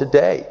world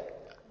today.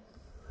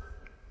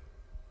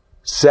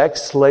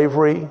 Sex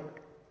slavery,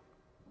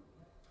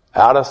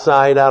 out of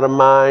sight, out of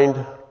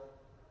mind.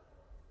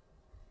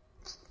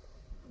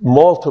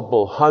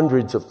 Multiple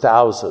hundreds of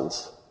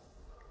thousands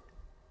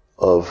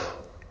of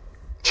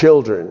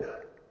children,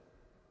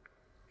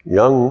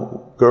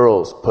 young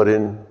girls put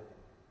into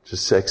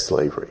sex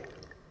slavery.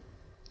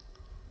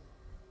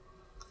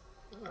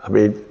 I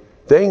mean,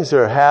 things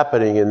are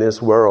happening in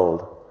this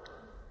world,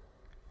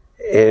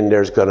 and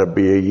there's going to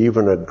be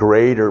even a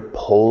greater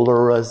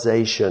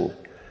polarization.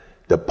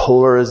 The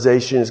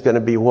polarization is going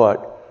to be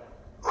what?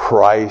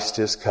 Christ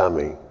is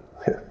coming.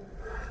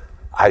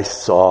 I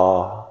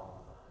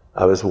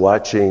was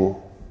watching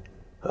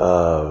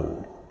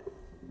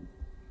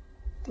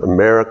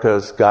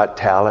America's Got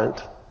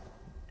Talent.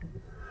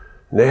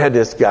 And they had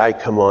this guy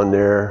come on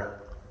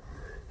there,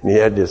 and he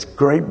had this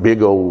great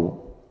big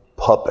old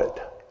puppet.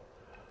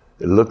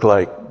 It looked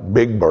like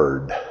Big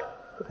Bird,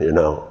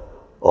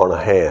 on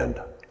a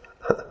hand.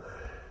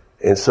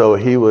 And so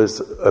he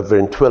was a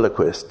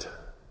ventriloquist.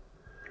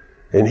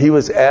 And he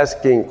was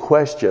asking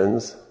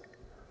questions,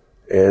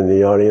 and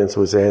the audience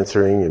was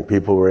answering, and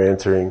people were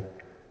answering,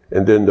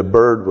 and then the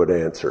bird would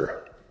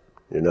answer,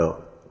 It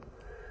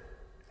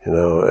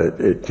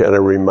kind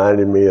of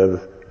reminded me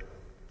of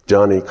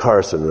Johnny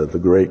Carson, of the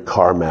great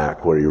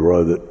Carmack, where he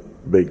wrote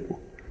that big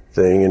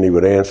thing, and he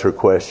would answer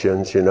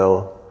questions,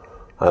 The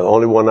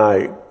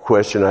only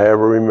question I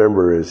ever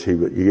remember is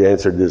he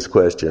answered this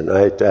question.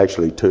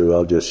 Actually two,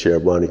 I'll just share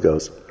one.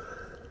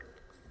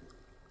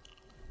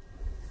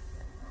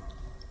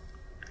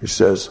 He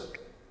says,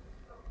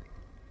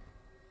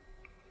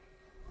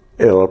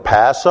 El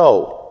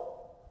Paso.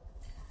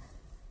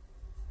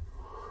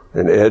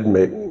 And Ed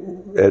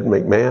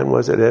McMahon,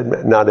 was it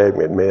Ed? Not Ed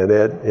McMahon,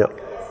 Ed, yeah.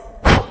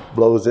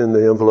 Blows in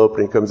the envelope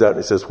and he comes out and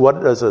he says,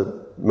 what does a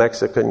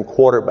Mexican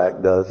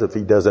quarterback does if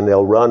he does an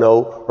El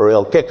Rano or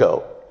El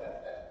Kiko?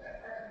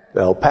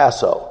 El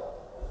Paso.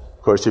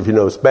 Of course, if you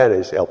know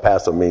Spanish, El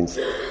Paso means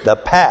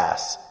the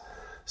pass.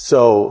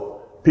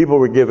 So people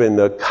were given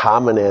the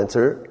common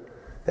answer,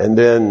 and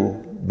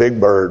then Big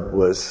Bird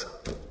was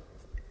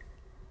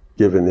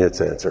given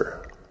its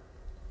answer.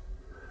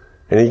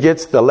 And he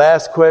gets the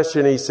last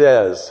question, he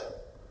says,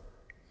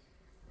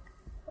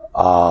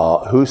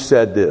 who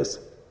said this?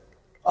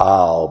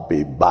 I'll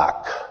be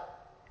back.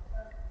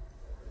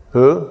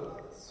 Who?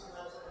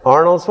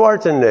 Arnold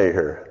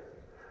Schwarzenegger.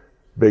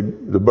 The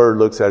bird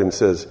looks at him and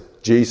says,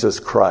 Jesus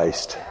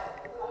Christ.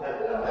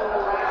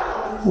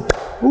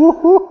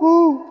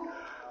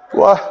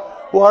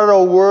 What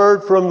a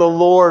word from the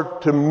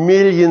Lord to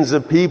millions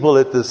of people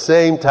at the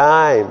same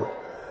time.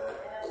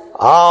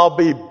 I'll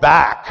be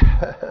back.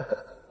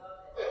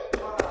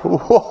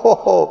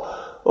 Whoa.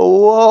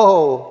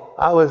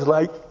 I was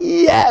like,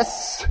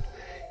 yes.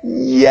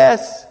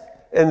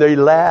 And they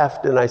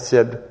laughed, and I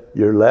said,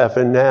 you're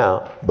laughing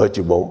now, but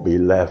you won't be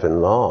laughing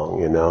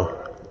long,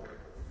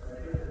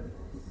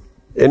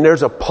 And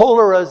there's a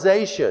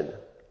polarization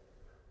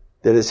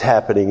that is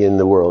happening in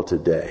the world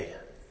today.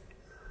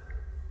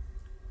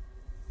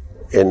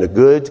 And the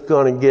good's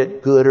going to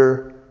get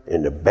gooder,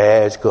 and the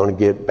bad's going to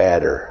get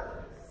badder.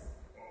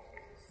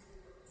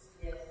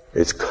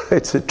 It's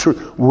the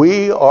truth.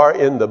 We are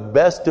in the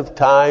best of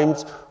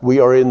times. We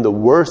are in the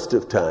worst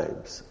of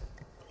times.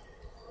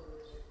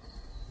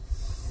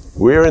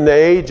 We're in the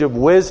age of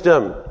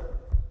wisdom.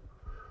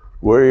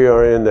 We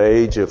are in the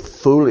age of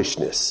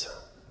foolishness.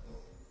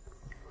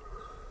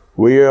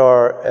 We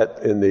are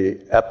in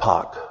the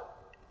epoch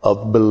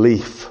of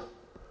belief.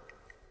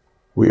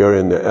 We are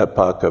in the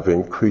epoch of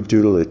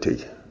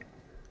incredulity.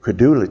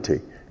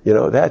 Credulity.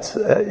 That's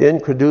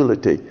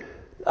incredulity.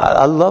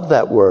 I love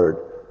that word.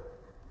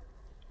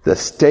 The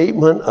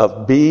statement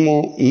of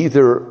being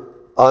either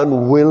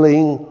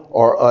unwilling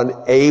or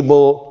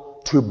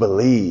unable to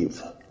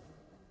believe.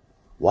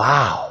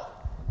 Wow.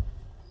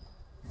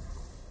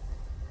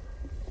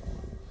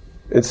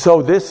 And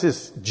so this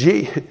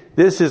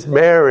is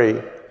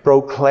Mary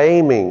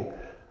proclaiming.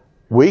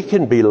 We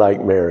can be like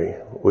Mary.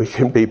 We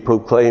can be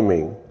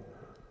proclaiming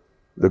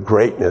the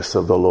greatness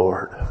of the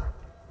Lord,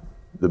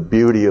 the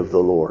beauty of the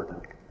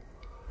Lord.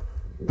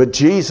 But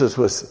Jesus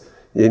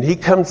and he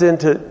comes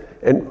into,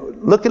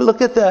 and look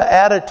at the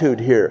attitude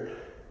here.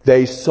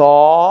 They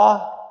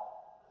saw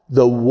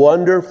the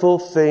wonderful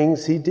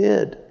things he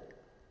did.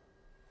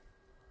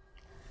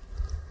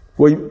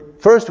 Well,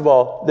 first of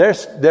all,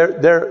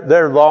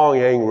 they're long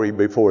angry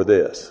before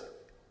this.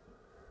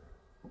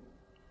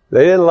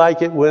 They didn't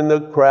like it when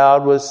the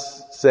crowd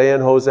was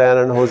saying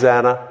Hosanna and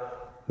Hosanna.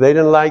 They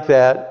didn't like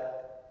that.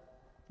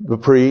 The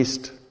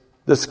priest,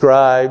 the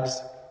scribes,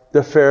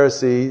 the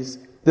Pharisees,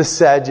 the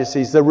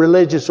Sadducees, the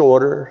religious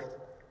order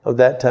of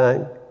that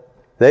time.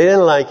 They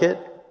didn't like it.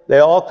 They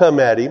all come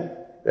at him,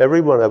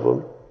 every one of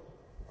them.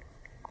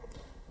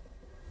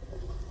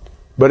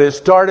 But it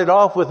started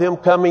off with him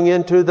coming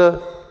into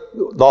the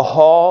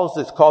halls.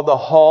 It's called the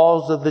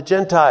halls of the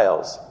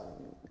Gentiles.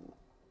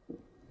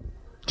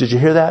 Did you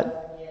hear that?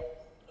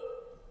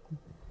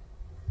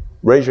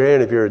 Raise your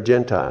hand if you're a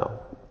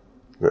Gentile.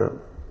 Yeah.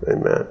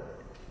 Amen.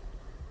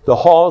 The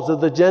halls of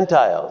the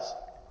Gentiles.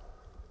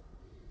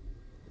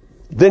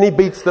 Then he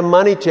beats the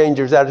money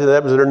changers out of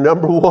that. Was their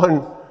number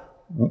one.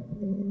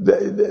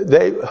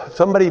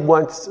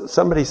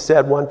 Somebody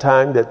said one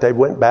time that they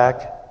went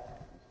back,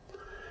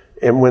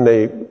 and when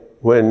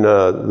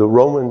the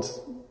Romans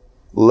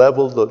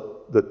leveled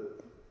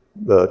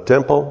the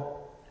temple,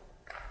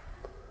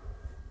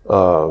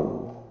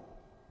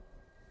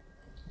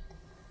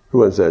 Who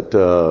was that?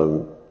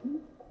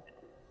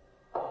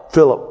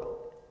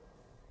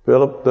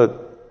 Philip the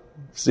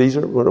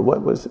Caesar?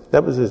 What was it?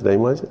 That was his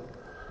name, was it?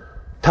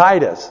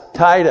 Titus,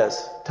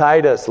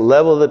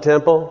 leveled the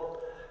temple.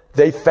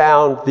 They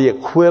found the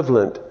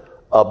equivalent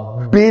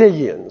of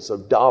billions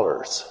of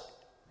dollars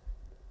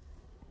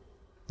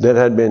that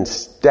had been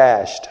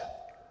stashed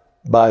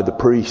by the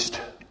priest,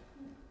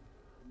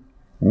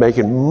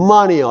 making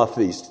money off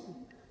these.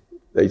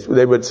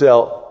 They would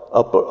sell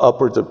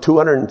upwards of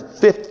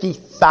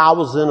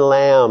 250,000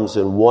 lambs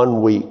in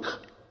 1 week.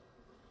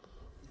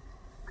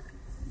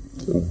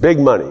 Big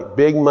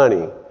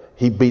money.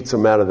 He beats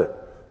them out of it.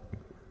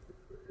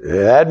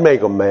 That'd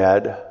make them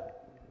mad.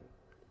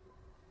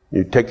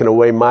 You're taking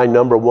away my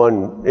number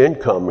one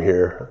income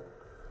here.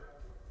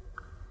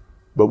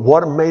 But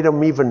what made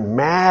them even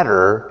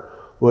madder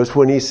was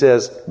when he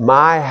says,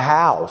 my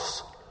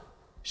house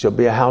shall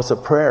be a house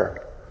of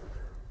prayer.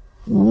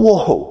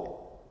 Whoa!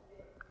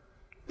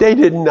 They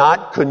did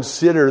not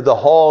consider the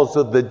halls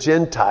of the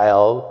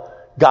Gentile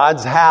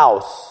God's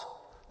house.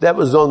 That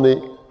was on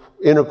the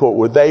inner court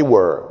where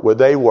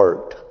they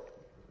worked.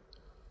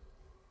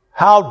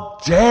 How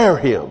dare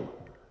him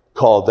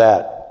call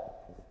that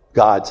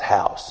God's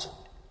house?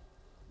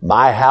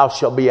 My house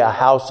shall be a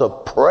house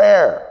of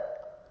prayer.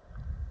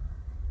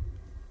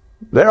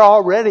 They're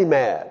already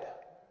mad.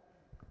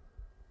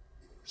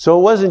 So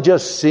it wasn't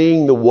just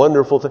seeing the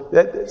wonderful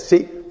thing.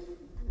 See,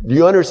 do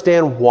you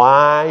understand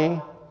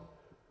why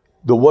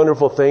the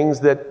wonderful things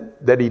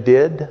that he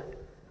did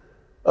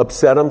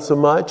upset them so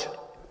much?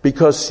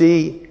 Because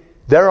see,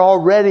 they're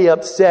already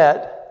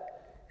upset.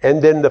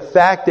 And then the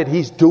fact that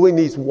he's doing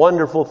these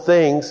wonderful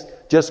things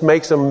just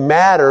makes them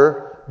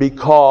madder,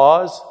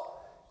 because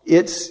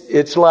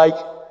it's like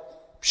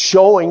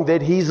showing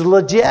that he's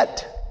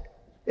legit.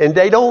 And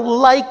they don't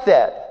like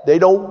that. They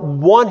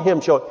don't want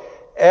him showing.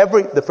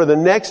 For the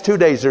next 2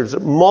 days, there's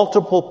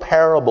multiple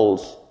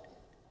parables.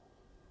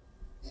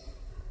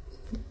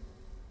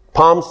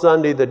 Palm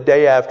Sunday, the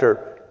day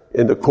after,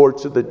 in the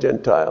courts of the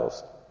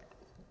Gentiles.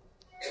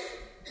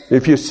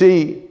 If you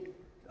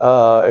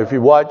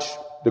watch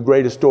The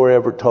Greatest Story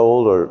Ever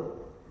Told, or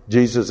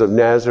Jesus of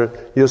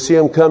Nazareth, you'll see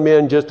him come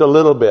in just a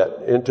little bit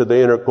into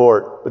the inner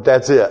court, but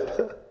that's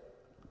it.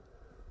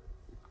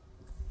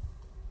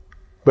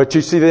 But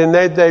you see, then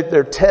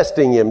they're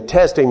testing him,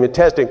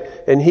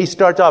 and he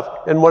starts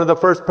off, and one of the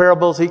first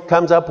parables he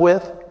comes up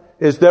with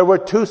is there were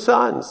 2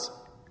 sons.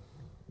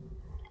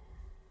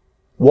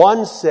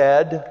 One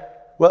said,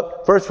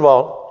 well, first of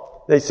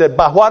all, they said,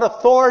 by what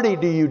authority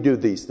do you do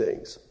these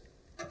things?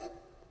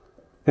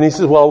 And he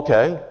says, well,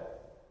 okay,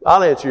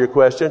 I'll answer your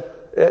question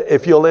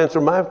if you'll answer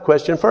my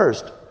question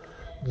first.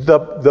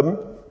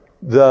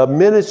 The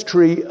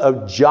ministry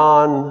of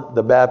John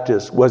the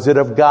Baptist, was it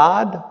of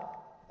God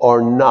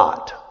or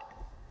not?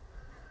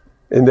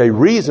 And they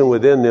reason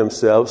within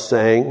themselves,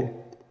 saying,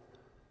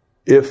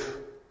 if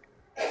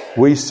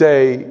we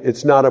say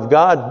it's not of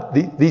God,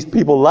 these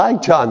people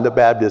like John the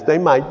Baptist, they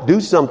might do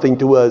something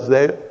to us.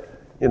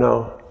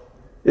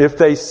 If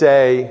they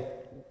say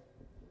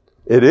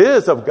it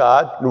is of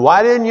God,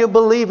 why didn't you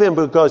believe him?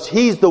 Because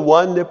he's the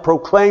one that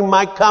proclaimed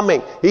my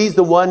coming. He's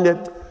the one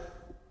that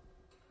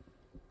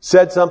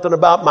said something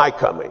about my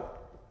coming.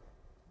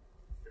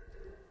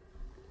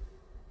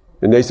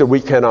 And they said, we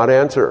cannot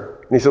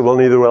answer. And he said, well,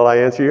 neither will I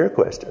answer your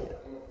question.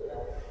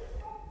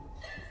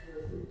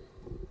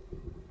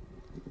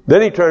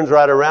 Then he turns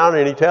right around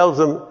and he tells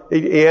them,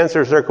 he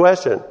answers their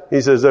question.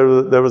 He says,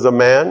 there was a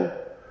man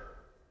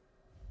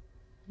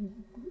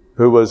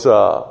who was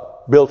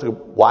built a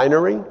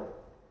winery,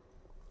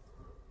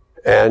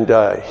 and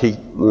he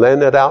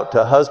lent it out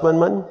to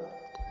husbandmen,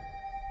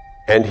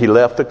 and he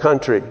left the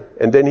country.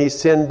 And then he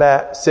sent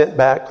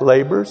back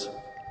laborers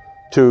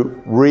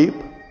to reap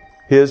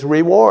his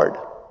reward.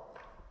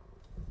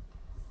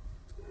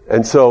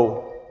 And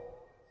so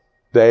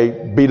they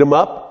beat him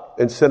up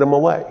and sent him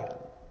away.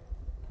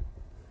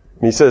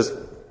 And he says,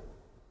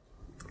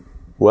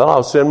 well,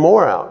 I'll send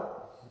more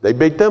out. They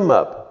beat them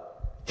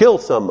up, kill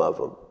some of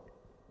them.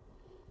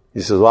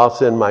 He says, well, I'll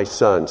send my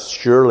sons.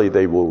 Surely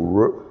they will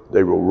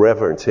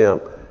reverence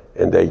him.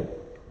 And they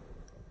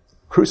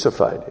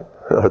crucified him,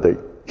 or they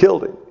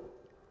killed him.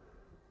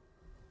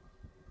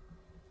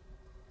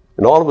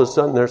 And all of a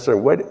sudden they're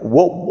saying, wait.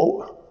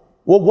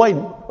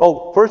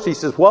 Oh, first he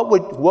says, what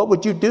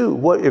would you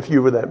do if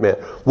you were that man?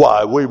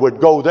 Why, we would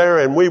go there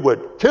and we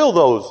would kill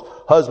those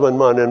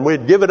husbandmen and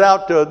we'd give it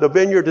out to the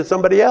vineyard to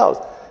somebody else.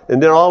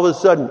 And then all of a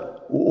sudden,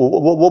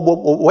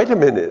 wait a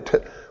minute.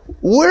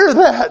 We're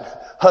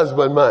that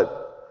husbandman.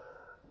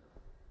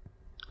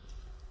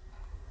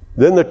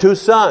 Then the 2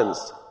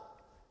 sons,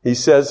 he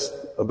says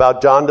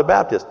about John the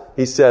Baptist,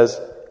 he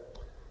says,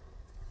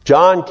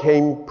 John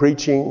came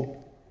preaching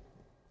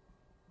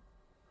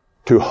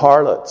to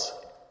harlots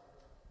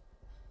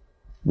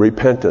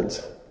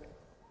repentance,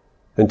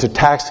 and to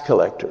tax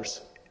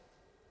collectors.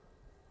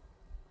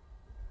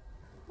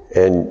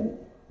 And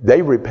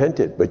they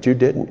repented, but you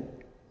didn't.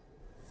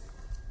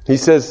 He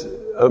says,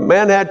 a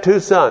man had 2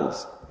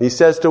 sons. He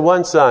says to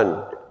one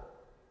son,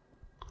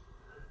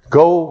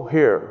 Go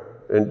here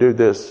and do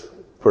this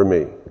for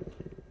me.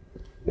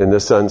 And the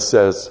son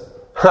says,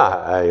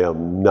 I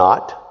am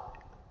not.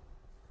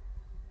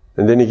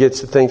 And then he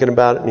gets to thinking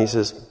about it and he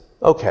says,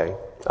 okay,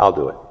 I'll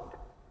do it.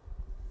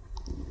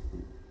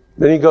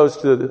 Then he goes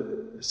to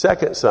the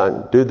second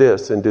son, do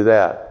this and do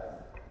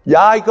that.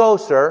 Yeah, I go,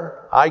 sir.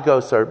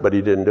 But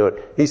he didn't do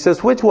it. He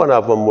says, which one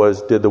of them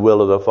did the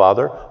will of the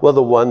Father? Well,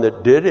 the one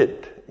that did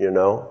it, you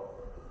know.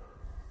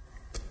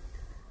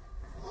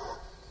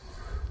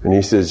 And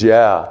he says,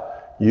 yeah,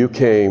 you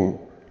came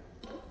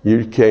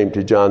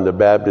to John the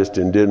Baptist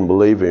and didn't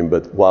believe him,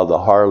 but while the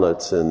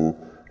harlots and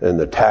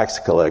the tax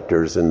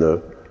collectors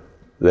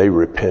they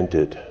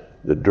repented,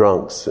 the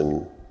drunks,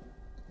 and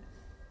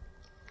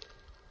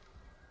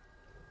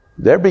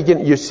they're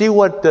beginning. You see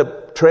what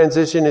the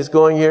transition is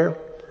going here?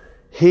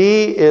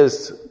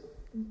 It's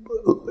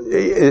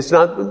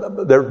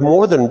not, there's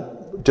more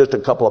than just a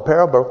couple of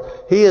parables.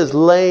 He is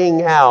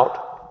laying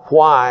out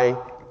why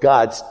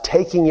God's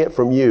taking it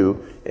from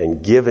you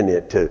and giving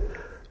it to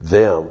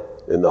them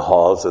in the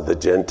halls of the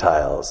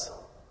Gentiles.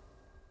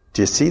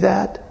 Do you see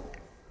that?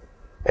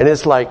 And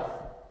it's like,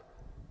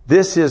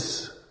 this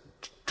is,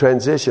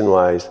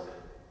 transition-wise,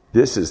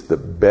 this is the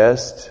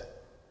best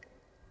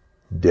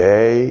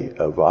day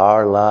of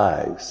our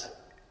lives.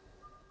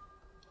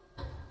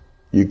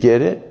 You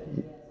get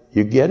it?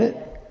 You get it?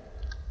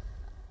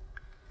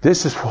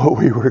 This is what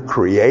we were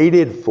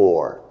created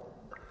for.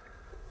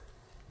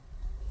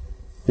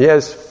 He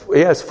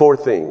has 4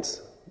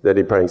 things that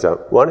he brings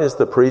up. One is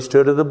the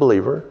priesthood of the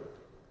believer.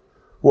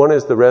 One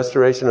is the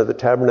restoration of the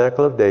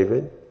tabernacle of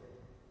David.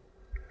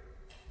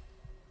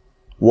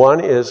 One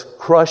is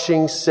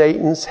crushing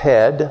Satan's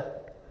head.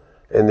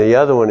 And the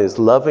other one is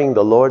loving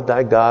the Lord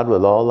thy God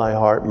with all thy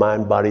heart,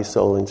 mind, body,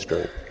 soul, and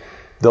strength.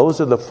 Those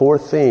are the 4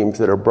 themes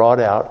that are brought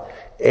out.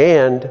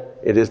 And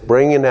it is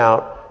bringing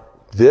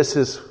out, this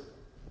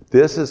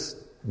is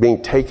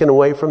being taken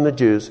away from the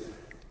Jews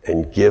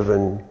and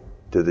given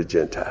to the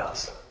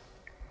Gentiles.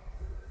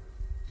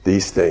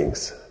 These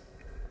things.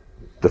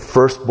 The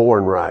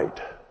firstborn right.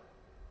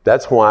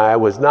 That's why I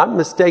was not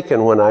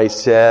mistaken when I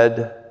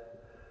said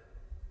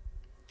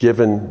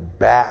given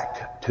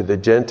back to the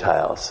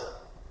Gentiles.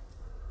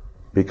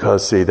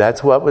 Because, see,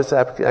 that's what was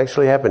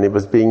actually happening. It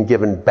was being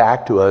given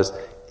back to us,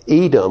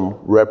 Edom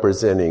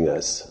representing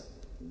us.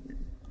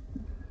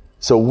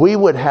 So we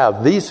would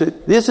have these.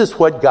 This is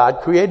what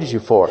God created you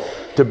for,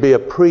 to be a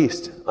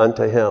priest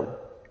unto Him.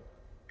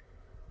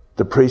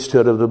 The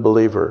priesthood of the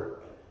believer.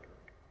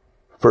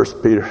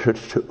 1 Peter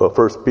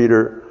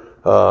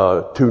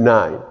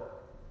 2:9.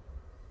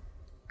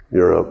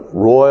 You're a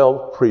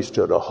royal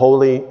priesthood, a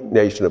holy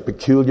nation, a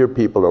peculiar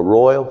people, a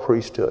royal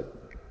priesthood.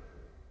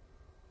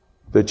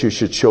 That you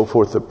should show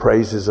forth the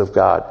praises of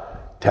God.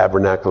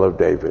 Tabernacle of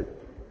David.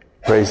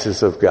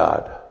 Praises of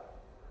God.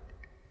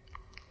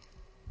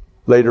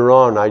 Later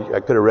on, I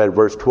could have read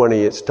verse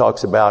 20. It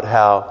talks about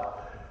how,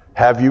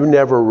 have you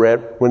never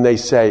read, when they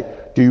say,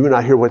 do you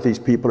not hear what these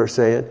people are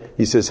saying?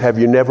 He says, have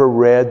you never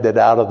read that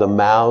out of the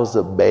mouths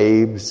of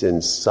babes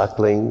and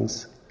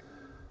sucklings,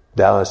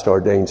 thou hast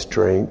ordained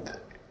strength?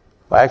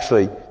 Well,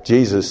 actually,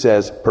 Jesus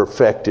says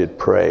perfected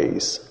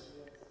praise.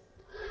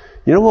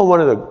 You know what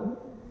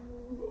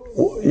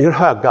you know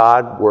how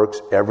God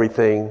works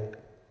everything?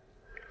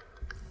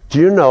 Did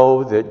you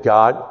know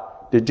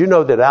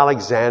that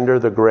Alexander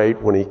the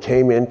Great, when he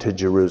came into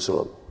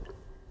Jerusalem,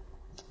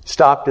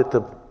 stopped at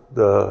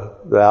the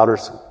outer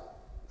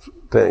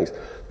things?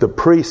 The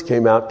priest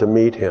came out to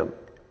meet him.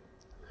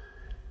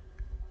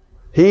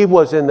 He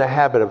was in the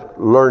habit of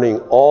learning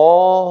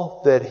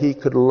all that he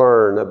could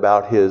learn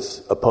about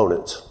his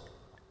opponents.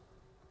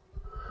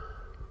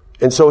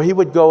 And so he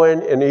would go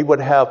in and he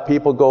would have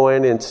people go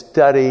in and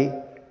study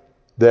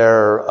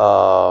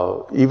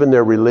even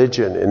their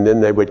religion, and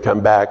then they would come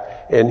back,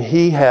 and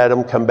he had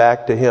them come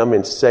back to him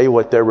and say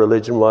what their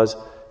religion was,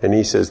 and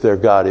he says their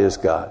God is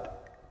God.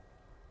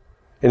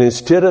 And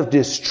instead of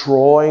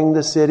destroying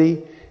the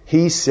city,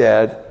 he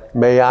said,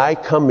 may I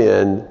come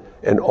in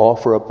and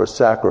offer up a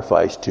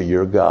sacrifice to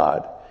your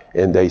God?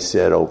 And they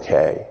said,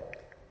 okay.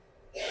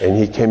 And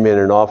he came in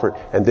and offered,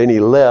 and then he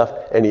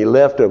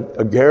left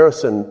a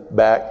garrison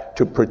back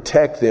to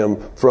protect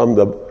them from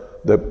the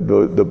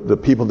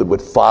people that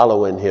would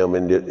follow in him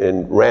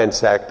and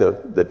ransack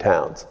the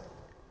towns.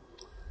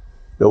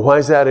 Now, why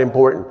is that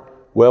important?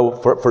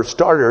 Well, for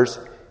starters,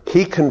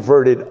 he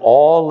converted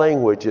all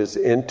languages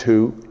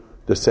into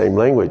the same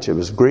language. It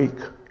was Greek.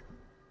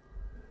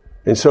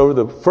 And so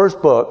the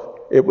first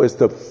book, it was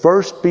the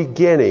first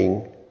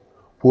beginning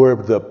where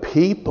the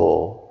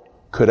people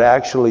could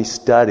actually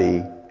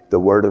study the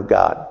Word of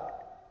God,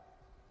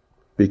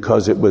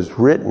 because it was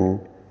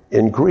written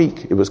in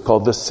Greek. It was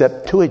called the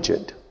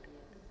Septuagint.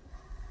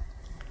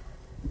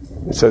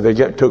 So they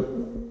took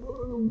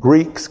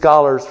Greek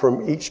scholars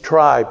from each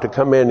tribe to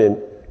come in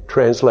and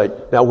translate.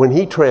 Now, when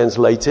he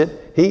translates it,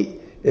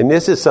 and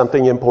this is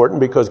something important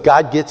because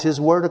God gets His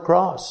word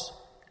across.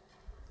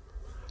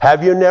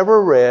 Have you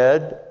never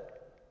read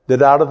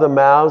that out of the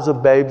mouths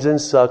of babes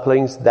and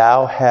sucklings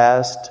thou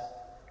hast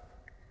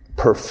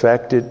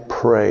perfected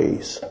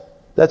praise.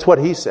 That's what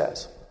he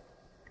says.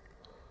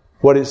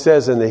 What it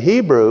says in the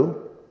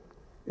Hebrew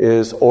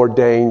is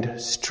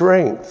ordained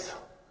strength.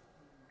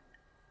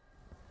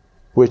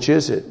 Which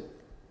is it?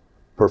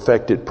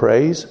 Perfected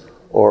praise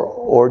or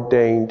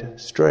ordained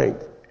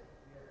strength?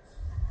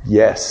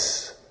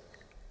 Yes.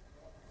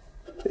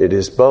 It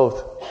is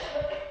both.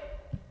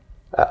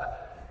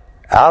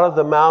 Out of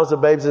the mouths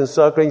of babes and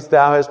sucklings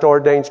thou hast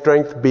ordained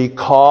strength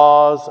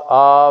because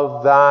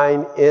of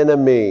thine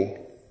enemy,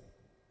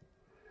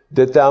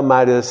 that thou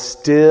mightest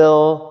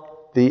still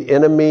the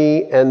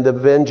enemy and the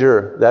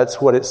avenger.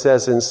 That's what it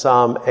says in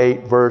Psalm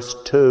 8 verse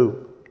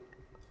 2.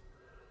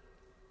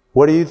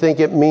 What do you think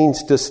it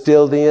means to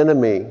still the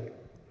enemy?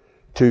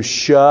 To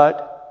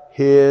shut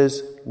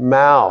his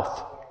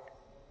mouth.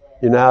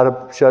 You know how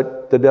to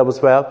shut the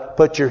devil's mouth?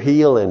 Put your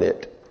heel in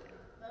it.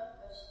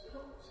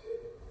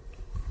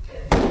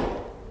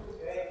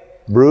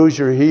 Bruise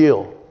your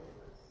heel.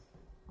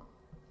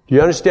 Do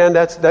you understand?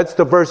 That's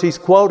the verse he's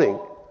quoting.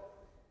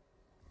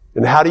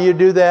 And how do you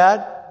do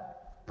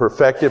that?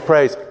 Perfected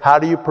praise. How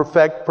do you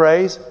perfect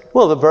praise?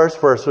 Well, the verse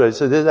first,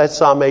 so that's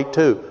Psalm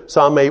 8:2.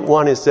 Psalm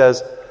 8:1, it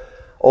says,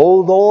 O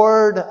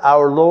Lord,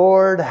 our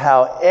Lord,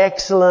 how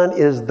excellent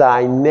is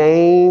thy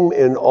name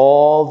in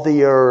all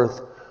the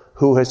earth.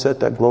 Who has set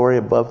thy glory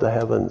above the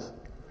heavens?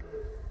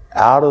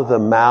 Out of the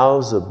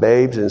mouths of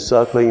babes and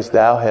sucklings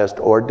thou hast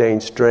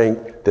ordained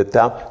strength that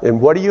thou...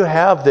 And what do you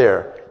have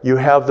there? You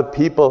have the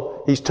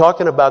people, he's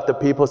talking about the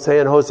people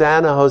saying,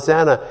 Hosanna,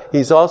 Hosanna.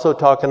 He's also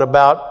talking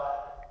about,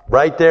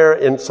 right there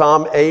in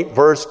Psalm 8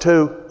 verse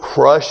 2,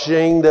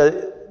 crushing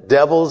the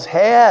devil's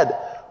head.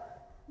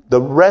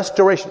 The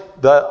restoration,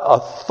 the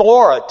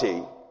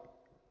authority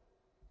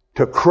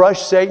to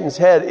crush Satan's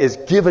head is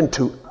given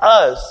to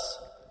us.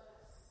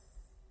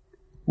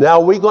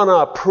 Now, are we going to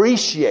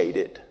appreciate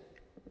it?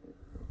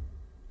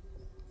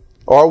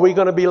 Or are we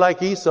going to be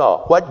like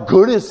Esau? What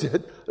good is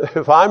it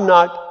if I'm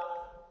not...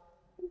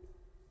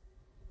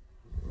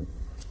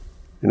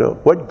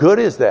 what good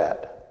is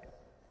that?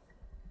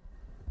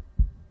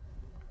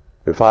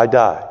 If I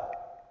die,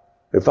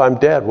 if I'm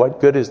dead,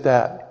 what good is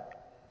that?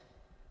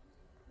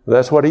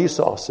 That's what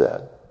Esau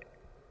said.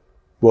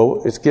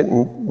 Well, it's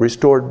getting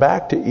restored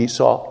back to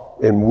Esau,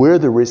 and we're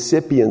the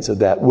recipients of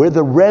that. We're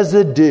the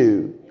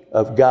residue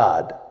of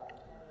God.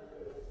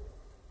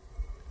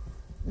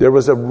 There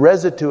was a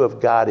residue of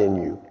God in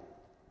you.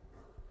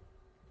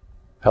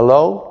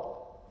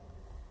 Hello?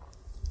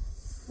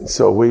 And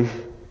so we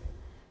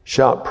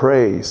shout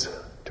praise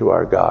to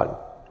our God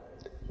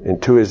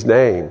and to his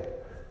name,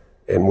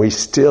 and we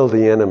still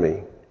the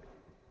enemy.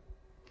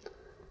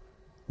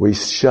 We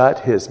shut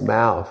his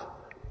mouth,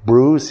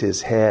 bruise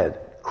his head,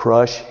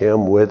 crush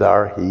him with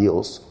our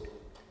heels.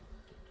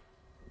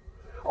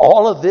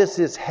 All of this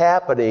is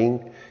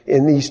happening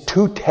in these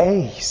 2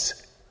 days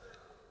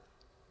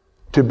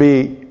to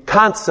be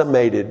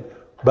consummated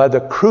by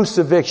the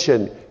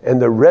crucifixion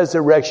and the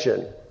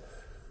resurrection.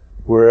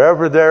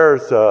 Wherever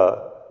there's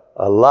a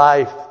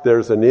life,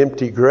 there's an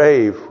empty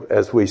grave,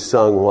 as we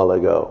sung a while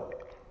ago.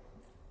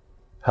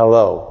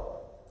 Hello.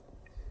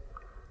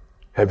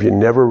 Have you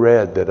never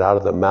read that out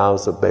of the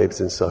mouths of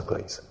babes and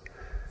sucklings?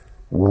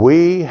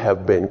 We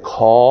have been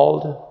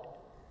called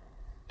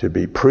to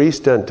be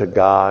priests unto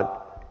God,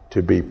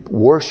 to be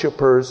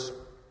worshipers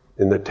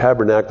in the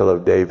tabernacle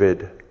of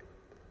David,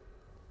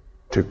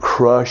 to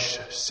crush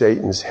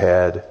Satan's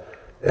head,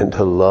 and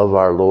to love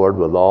our Lord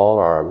with all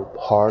our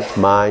heart,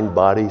 mind,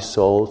 body,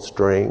 soul,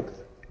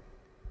 strength.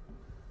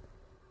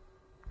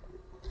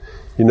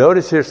 You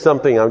notice here's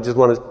something, I just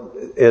want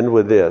to end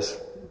with this.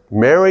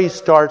 Mary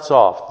starts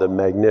off the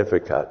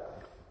Magnificat.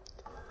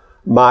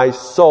 My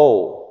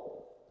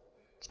soul,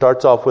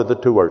 starts off with the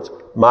 2 words,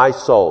 my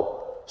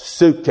soul,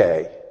 suke.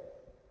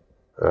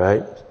 All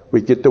right?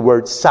 We get the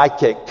word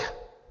psychic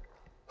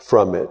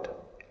from it.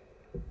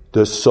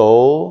 The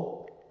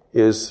soul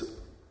is,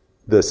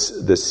 the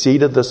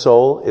seat of the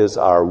soul is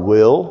our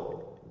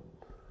will,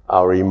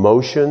 our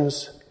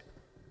emotions,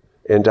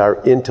 and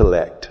our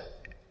intellect.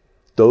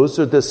 Those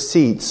are the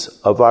seats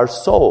of our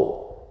soul.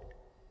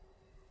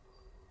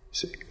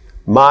 See,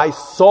 my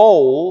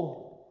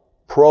soul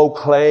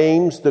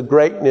proclaims the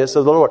greatness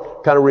of the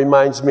Lord. Kind of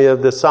reminds me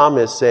of the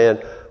psalmist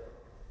saying,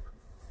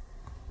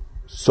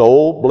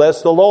 soul,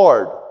 bless the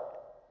Lord.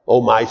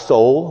 Oh, my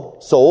soul,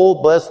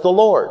 bless the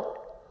Lord.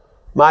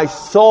 My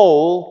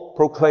soul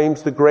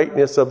proclaims the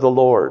greatness of the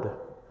Lord,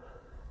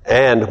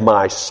 and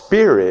my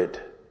spirit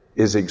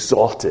is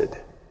exalted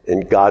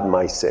in God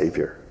my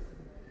Savior.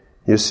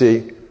 You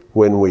see,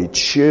 when we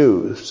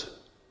choose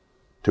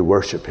to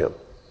worship him,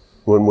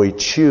 when we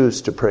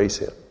choose to praise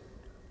him.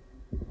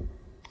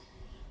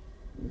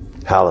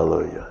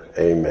 Hallelujah.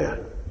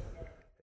 Amen.